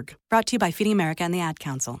feedingamerica.org. Brought to you by Feeding America and the Ad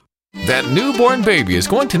Council. That newborn baby is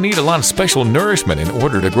going to need a lot of special nourishment in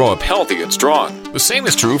order to grow up healthy and strong. The same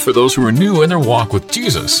is true for those who are new in their walk with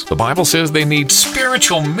Jesus. The Bible says they need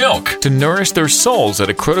spiritual milk to nourish their souls at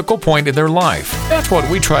a critical point in their life. That's what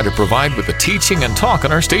we try to provide with the teaching and talk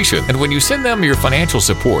on our station. And when you send them your financial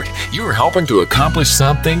support, you are helping to accomplish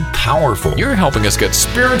something powerful. You're helping us get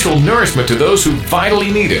spiritual nourishment to those who vitally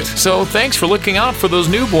need it. So thanks for looking out for those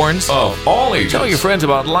newborns of all ages. Tell your friends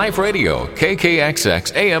about Life Radio,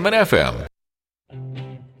 KKXX, AM and FM.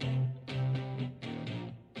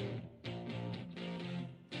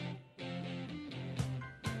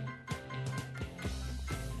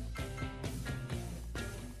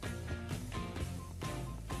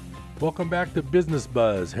 Welcome back to Business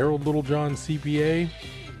Buzz. Harold Littlejohn, CPA.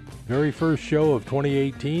 Very first show of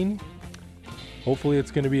 2018. Hopefully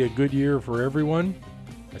it's going to be a good year for everyone.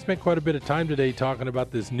 I spent quite a bit of time today talking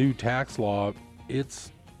about this new tax law.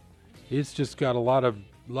 It's just got a lot of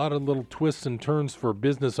little twists and turns for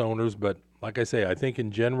business owners, but like I say, I think in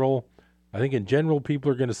general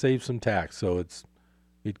people are going to save some tax. So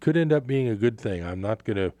it could end up being a good thing. I'm not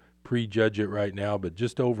going to prejudge it right now, but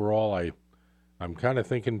just overall I'm kind of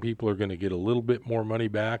thinking people are going to get a little bit more money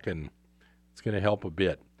back, and it's going to help a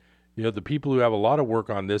bit. You know, the people who have a lot of work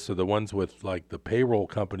on this are the ones with like the payroll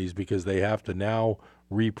companies, because they have to now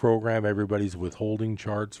reprogram everybody's withholding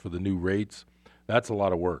charts for the new rates. That's a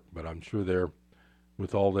lot of work, but I'm sure they're,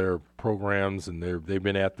 with all their programs, and they've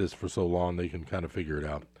been at this for so long, they can kind of figure it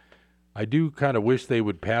out. I do kind of wish they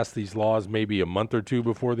would pass these laws maybe a month or two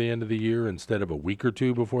before the end of the year instead of a week or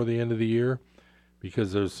two before the end of the year,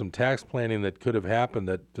 because there's some tax planning that could have happened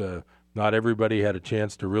that not everybody had a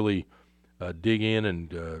chance to really dig in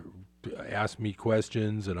and ask me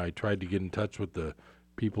questions, and I tried to get in touch with the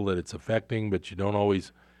people that it's affecting, but you don't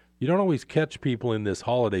always catch people in this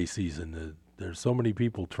holiday season. There's so many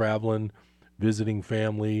people traveling, visiting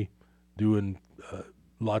family, doing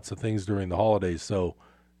lots of things during the holidays, so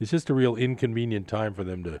it's just a real inconvenient time for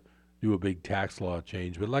them to do a big tax law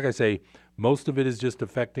change. But like I say, most of it is just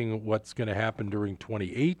affecting what's going to happen during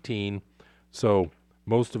 2018, so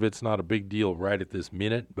most of it's not a big deal right at this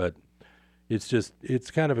minute, but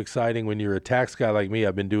it's kind of exciting when you're a tax guy like me.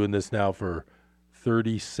 I've been doing this now for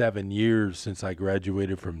 37 years since I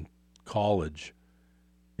graduated from college.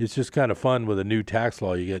 It's just kind of fun with a new tax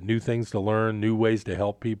law. You get new things to learn, new ways to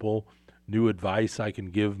help people, new advice I can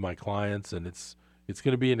give my clients, and it's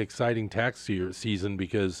going to be an exciting tax season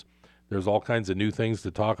because there's all kinds of new things to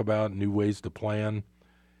talk about, new ways to plan.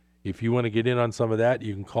 If you want to get in on some of that,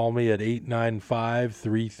 you can call me at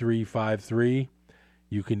 895-3353.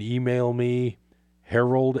 You can email me,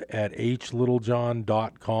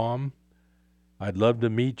 harold@hlittlejohn.com. I'd love to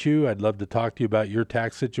meet you. I'd love to talk to you about your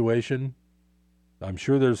tax situation. I'm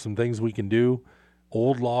sure there's some things we can do,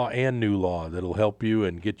 old law and new law, that'll help you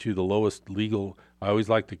and get you the lowest legal, I always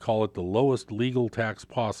like to call it the lowest legal tax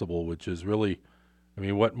possible, which is really, I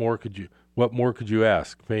mean, what more could you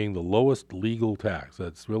ask? Paying the lowest legal tax.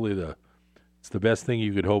 That's really it's the best thing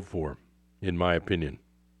you could hope for, in my opinion.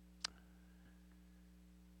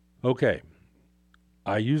 Okay.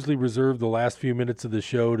 I usually reserve the last few minutes of the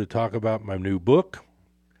show to talk about my new book,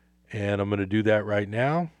 and I'm going to do that right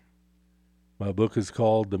now. My book is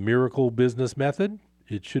called The Miracle Business Method.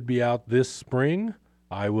 It should be out this spring.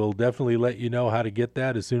 I will definitely let you know how to get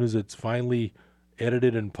that as soon as it's finally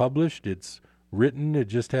edited and published. It's written, it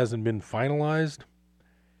just hasn't been finalized.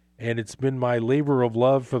 And it's been my labor of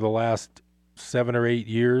love for the last 7 or 8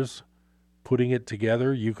 years putting it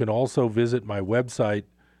together. You can also visit my website,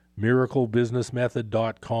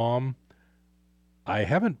 miraclebusinessmethod.com. I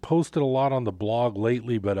haven't posted a lot on the blog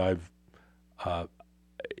lately, but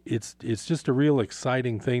it's just a real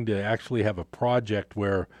exciting thing to actually have a project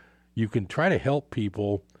where you can try to help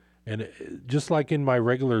people. And just like in my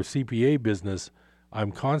regular CPA business,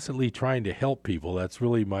 I'm constantly trying to help people. That's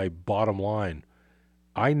really my bottom line.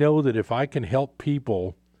 I know that if I can help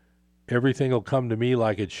people, everything will come to me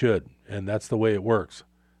like it should, and that's the way it works.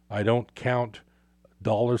 I don't count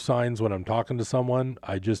dollar signs when I'm talking to someone.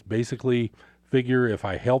 I just basically figure if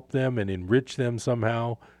I help them and enrich them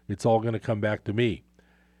somehow, it's all going to come back to me.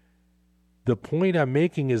 The point I'm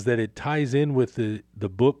making is that it ties in with the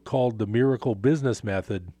book called The Miracle Business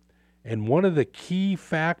Method, and one of the key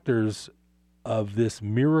factors of this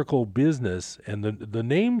miracle business, and the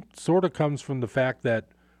name sort of comes from the fact that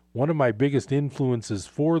one of my biggest influences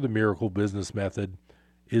for the Miracle Business Method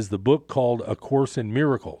is the book called A Course in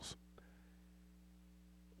Miracles.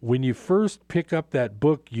 When you first pick up that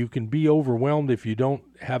book, you can be overwhelmed if you don't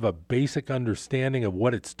have a basic understanding of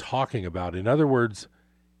what it's talking about. In other words,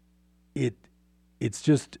 it's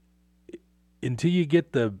just until you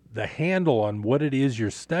get the handle on what it is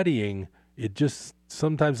you're studying, it just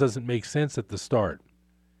sometimes doesn't make sense at the start.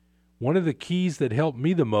 One of the keys that helped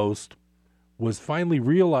me the most was finally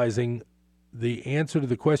realizing the answer to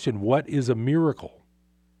the question, what is a miracle?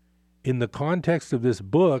 In the context of this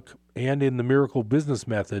book and in the Miracle Business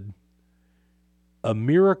Method, a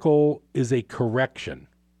miracle is a correction.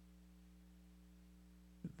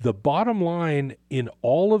 The bottom line in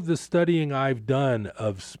all of the studying I've done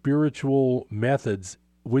of spiritual methods,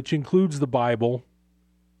 which includes the Bible,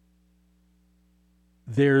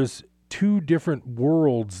 there's two different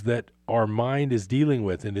worlds that our mind is dealing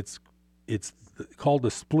with, and it's called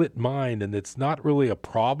a split mind, and it's not really a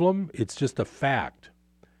problem, it's just a fact.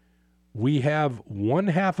 We have one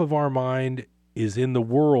half of our mind is in the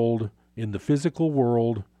world, in the physical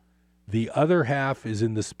world, the other half is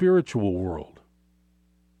in the spiritual world.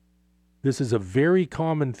 This is a very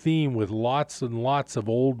common theme with lots and lots of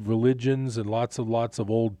old religions and lots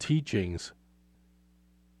of old teachings.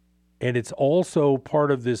 And it's also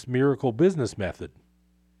part of this Miracle Business Method.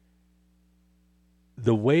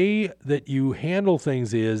 The way that you handle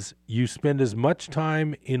things is you spend as much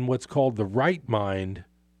time in what's called the right mind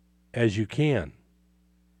as you can.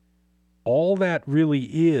 All that really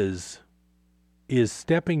is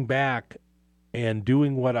stepping back and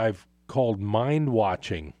doing what I've called mind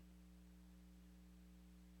watching.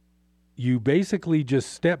 You basically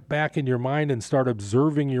just step back in your mind and start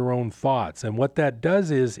observing your own thoughts. And what that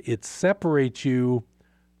does is it separates you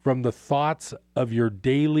from the thoughts of your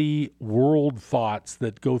daily world thoughts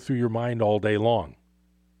that go through your mind all day long.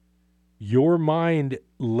 Your mind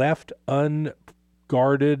left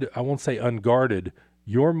unguarded, I won't say unguarded,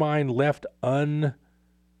 your mind left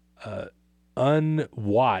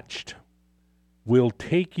unwatched will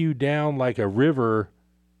take you down like a river,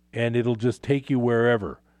 and it'll just take you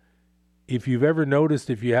wherever. If you've ever noticed,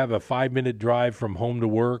 if you have a 5-minute drive from home to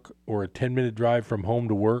work or a 10-minute drive from home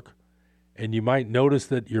to work, and you might notice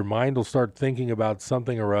that your mind will start thinking about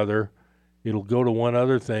something or other, it'll go to one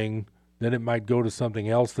other thing, then it might go to something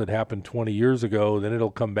else that happened 20 years ago, then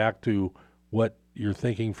it'll come back to what you're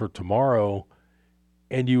thinking for tomorrow,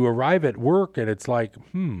 and you arrive at work and it's like,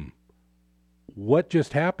 what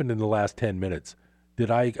just happened in the last 10 minutes? Did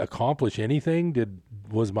I accomplish anything?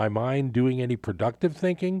 Was my mind doing any productive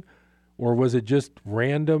thinking? Or was it just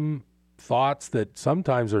random thoughts that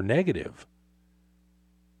sometimes are negative?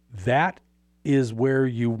 That is where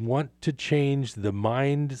you want to change the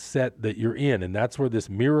mindset that you're in, and that's where this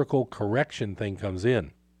miracle correction thing comes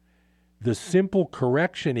in. The simple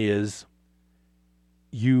correction is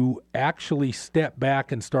you actually step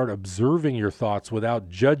back and start observing your thoughts without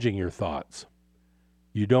judging your thoughts.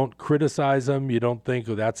 You don't criticize them. You don't think,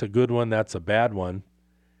 oh, that's a good one, that's a bad one.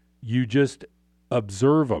 You just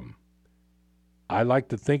observe them. I like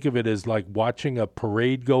to think of it as like watching a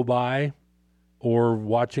parade go by or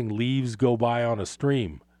watching leaves go by on a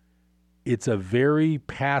stream. It's a very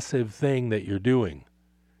passive thing that you're doing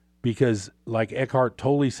because, like Eckhart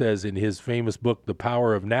Tolle says in his famous book, The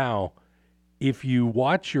Power of Now, if you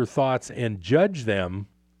watch your thoughts and judge them,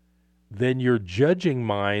 then your judging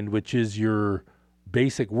mind, which is your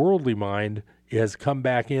basic worldly mind, has come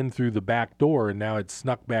back in through the back door, and now it's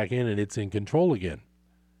snuck back in and it's in control again.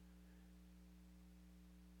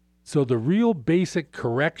 So the real basic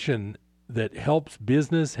correction that helps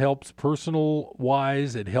business, helps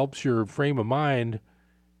personal-wise, it helps your frame of mind,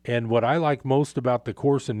 and what I like most about the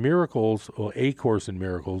Course in Miracles, or A Course in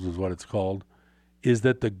Miracles is what it's called, is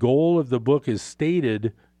that the goal of the book is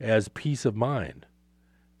stated as peace of mind.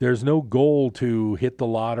 There's no goal to hit the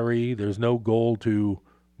lottery. There's no goal to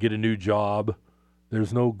get a new job.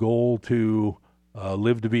 There's no goal to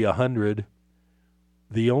live to be 100.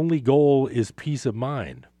 The only goal is peace of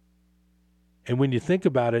mind. And when you think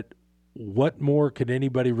about it, what more could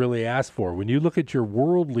anybody really ask for? When you look at your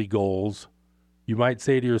worldly goals, you might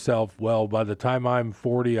say to yourself, well, by the time I'm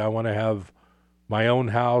 40, I want to have my own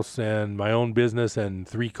house and my own business and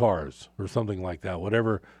 3 cars or something like that,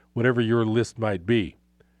 whatever your list might be.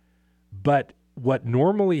 But what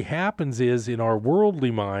normally happens is in our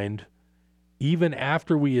worldly mind, even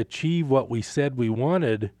after we achieve what we said we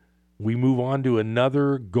wanted, we move on to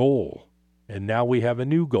another goal. And now we have a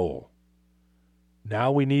new goal.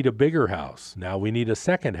 Now we need a bigger house. Now we need a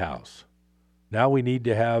second house. Now we need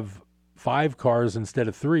to have 5 cars instead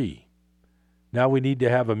of 3. Now we need to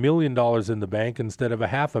have $1 million in the bank instead of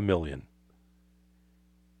 $500,000.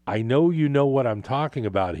 I know you know what I'm talking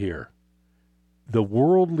about here. The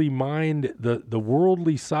worldly mind, the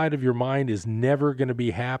worldly side of your mind is never going to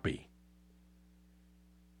be happy.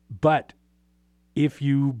 But if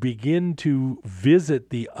you begin to visit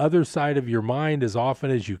the other side of your mind as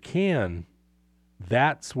often as you can,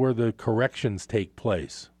 That's where the corrections take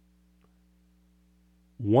place.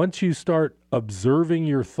 Once you start observing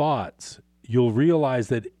your thoughts, you'll realize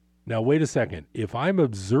that, now wait a second, if I'm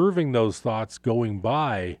observing those thoughts going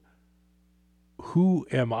by, who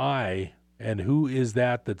am I and who is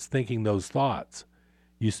that that's thinking those thoughts?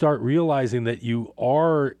 You start realizing that you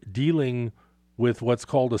are dealing with what's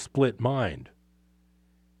called a split mind.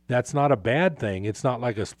 That's not a bad thing. It's not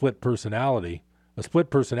like a split personality. A split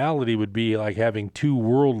personality would be like having two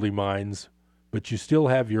worldly minds, but you still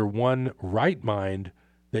have your one right mind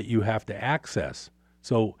that you have to access.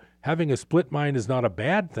 So having a split mind is not a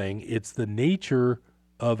bad thing. It's the nature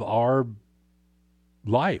of our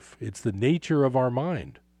life. It's the nature of our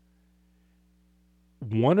mind.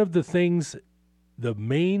 One of the things, the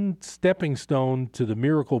main stepping stone to the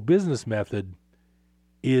miracle business method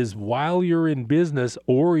is while you're in business,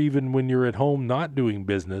 or even when you're at home not doing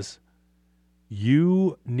business,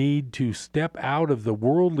 you need to step out of the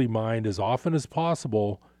worldly mind as often as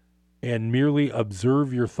possible and merely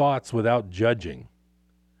observe your thoughts without judging.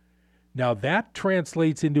 Now, that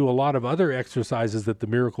translates into a lot of other exercises that the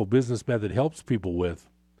miracle business method helps people with.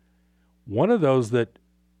 One of those that,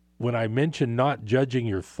 when I mention not judging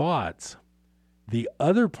your thoughts, the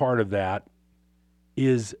other part of that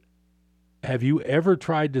is, have you ever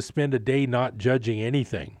tried to spend a day not judging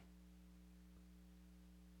anything?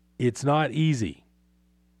 It's not easy.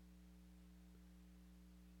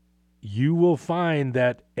 You will find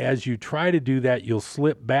that as you try to do that, you'll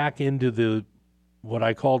slip back into what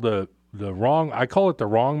I call the wrong, I call it the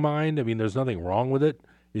wrong mind. I mean, there's nothing wrong with it.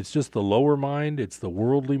 It's just the lower mind. It's the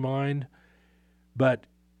worldly mind. But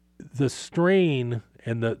the strain,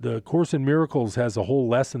 and the Course in Miracles has a whole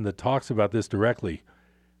lesson that talks about this directly.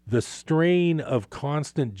 The strain of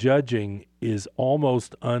constant judging is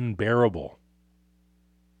almost unbearable.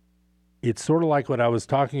 It's sort of like what I was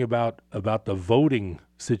talking about the voting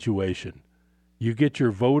situation. You get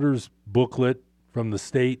your voter's booklet from the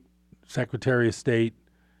state, Secretary of State.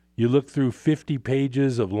 You look through 50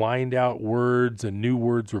 pages of lined out words and new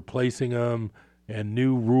words replacing them and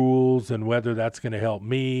new rules and whether that's going to help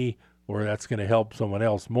me or that's going to help someone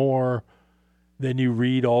else more. Then you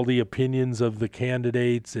read all the opinions of the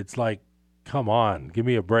candidates. It's like, come on, give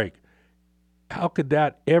me a break. How could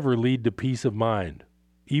that ever lead to peace of mind?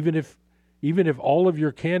 Even if all of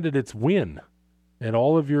your candidates win and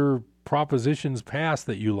all of your propositions pass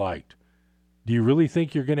that you liked, do you really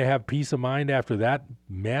think you're going to have peace of mind after that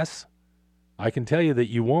mess? I can tell you that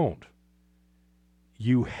you won't.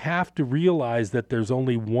 You have to realize that there's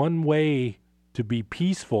only one way to be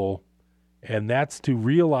peaceful, and that's to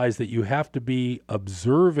realize that you have to be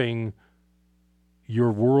observing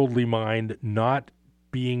your worldly mind, not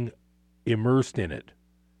being immersed in it.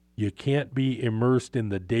 You can't be immersed in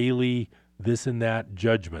the daily this and that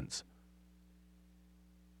judgments.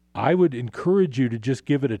 I would encourage you to just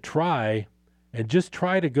give it a try and just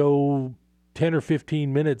try to go 10 or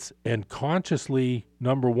 15 minutes and consciously,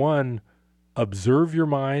 number one, observe your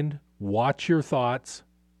mind, watch your thoughts,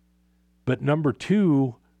 but number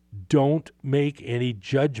two, don't make any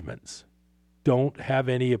judgments. Don't have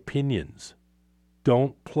any opinions.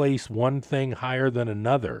 Don't place one thing higher than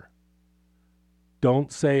another.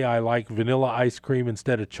 Don't say I like vanilla ice cream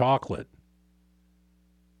instead of chocolate.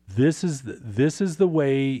 This is the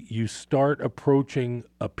way you start approaching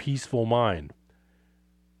a peaceful mind.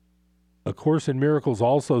 A Course in Miracles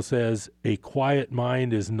also says a quiet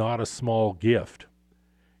mind is not a small gift.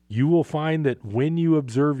 You will find that when you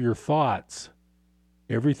observe your thoughts,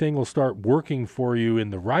 everything will start working for you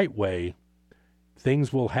in the right way.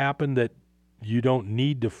 Things will happen that you don't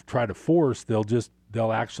need to try to force.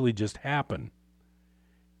 They'll actually just happen.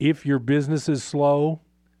 If your business is slow,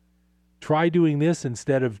 try doing this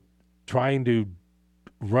instead of trying to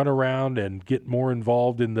run around and get more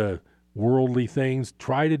involved in the worldly things.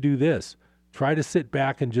 Try to do this. Try to sit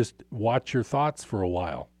back and just watch your thoughts for a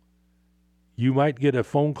while. You might get a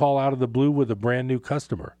phone call out of the blue with a brand new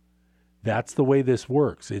customer. That's the way this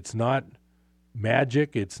works. It's not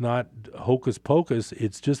magic. It's not hocus pocus.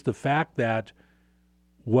 It's just the fact that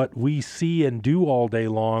what we see and do all day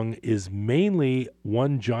long is mainly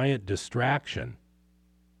one giant distraction.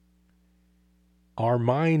 Our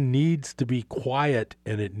mind needs to be quiet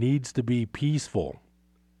and it needs to be peaceful.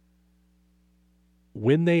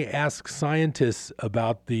 When they ask scientists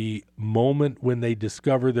about the moment when they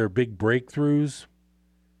discover their big breakthroughs,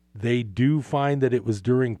 they do find that it was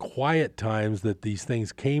during quiet times that these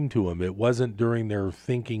things came to them. It wasn't during their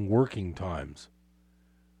thinking, working times.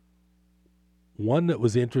 One that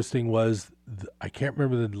was interesting was, I can't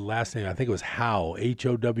remember the last name, I think it was Howe,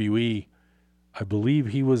 Howe. I believe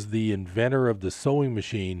he was the inventor of the sewing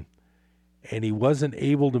machine. and he wasn't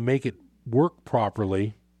able to make it work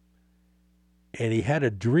properly. And he had a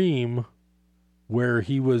dream where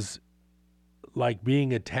he was like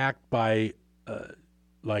being attacked by,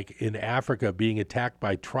 like in Africa, being attacked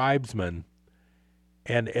by tribesmen.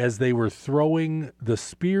 And as they were throwing the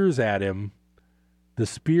spears at him, the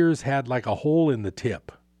spears had like a hole in the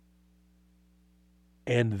tip.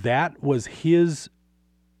 And that was his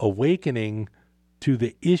awakening to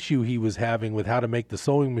the issue he was having with how to make the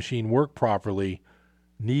sewing machine work properly,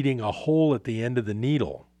 needing a hole at the end of the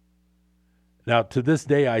needle. Now, to this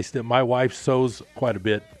day, my wife sews quite a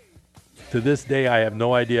bit. To this day, I have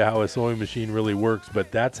no idea how a sewing machine really works,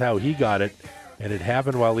 but that's how he got it, and it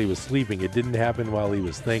happened while he was sleeping. It didn't happen while he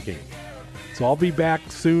was thinking. So I'll be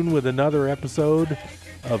back soon with another episode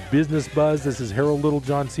of Business Buzz. This is Harold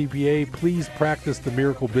Littlejohn, CPA. Please practice the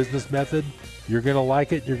Miracle Business Method. You're going to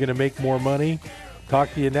like it. You're going to make more money.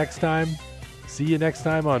 Talk to you next time. See you next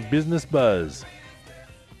time on Business Buzz.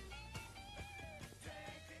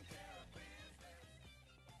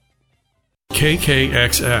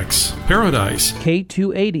 KKXX, Paradise.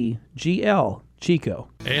 K280GL, Chico.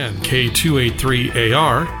 And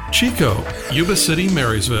K283AR, Chico, Yuba City,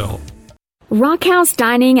 Marysville. Rockhouse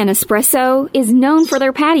Dining and Espresso is known for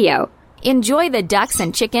their patio. Enjoy the ducks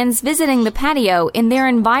and chickens visiting the patio in their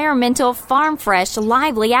environmental, farm-fresh,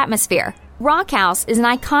 lively atmosphere. Rockhouse is an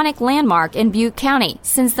iconic landmark in Butte County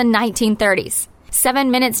since the 1930s.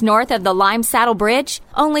 7 minutes north of the Lime Saddle Bridge,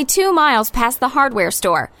 only 2 miles past the hardware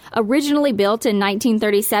store. Originally built in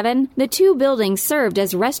 1937, the two buildings served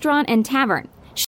as restaurant and tavern.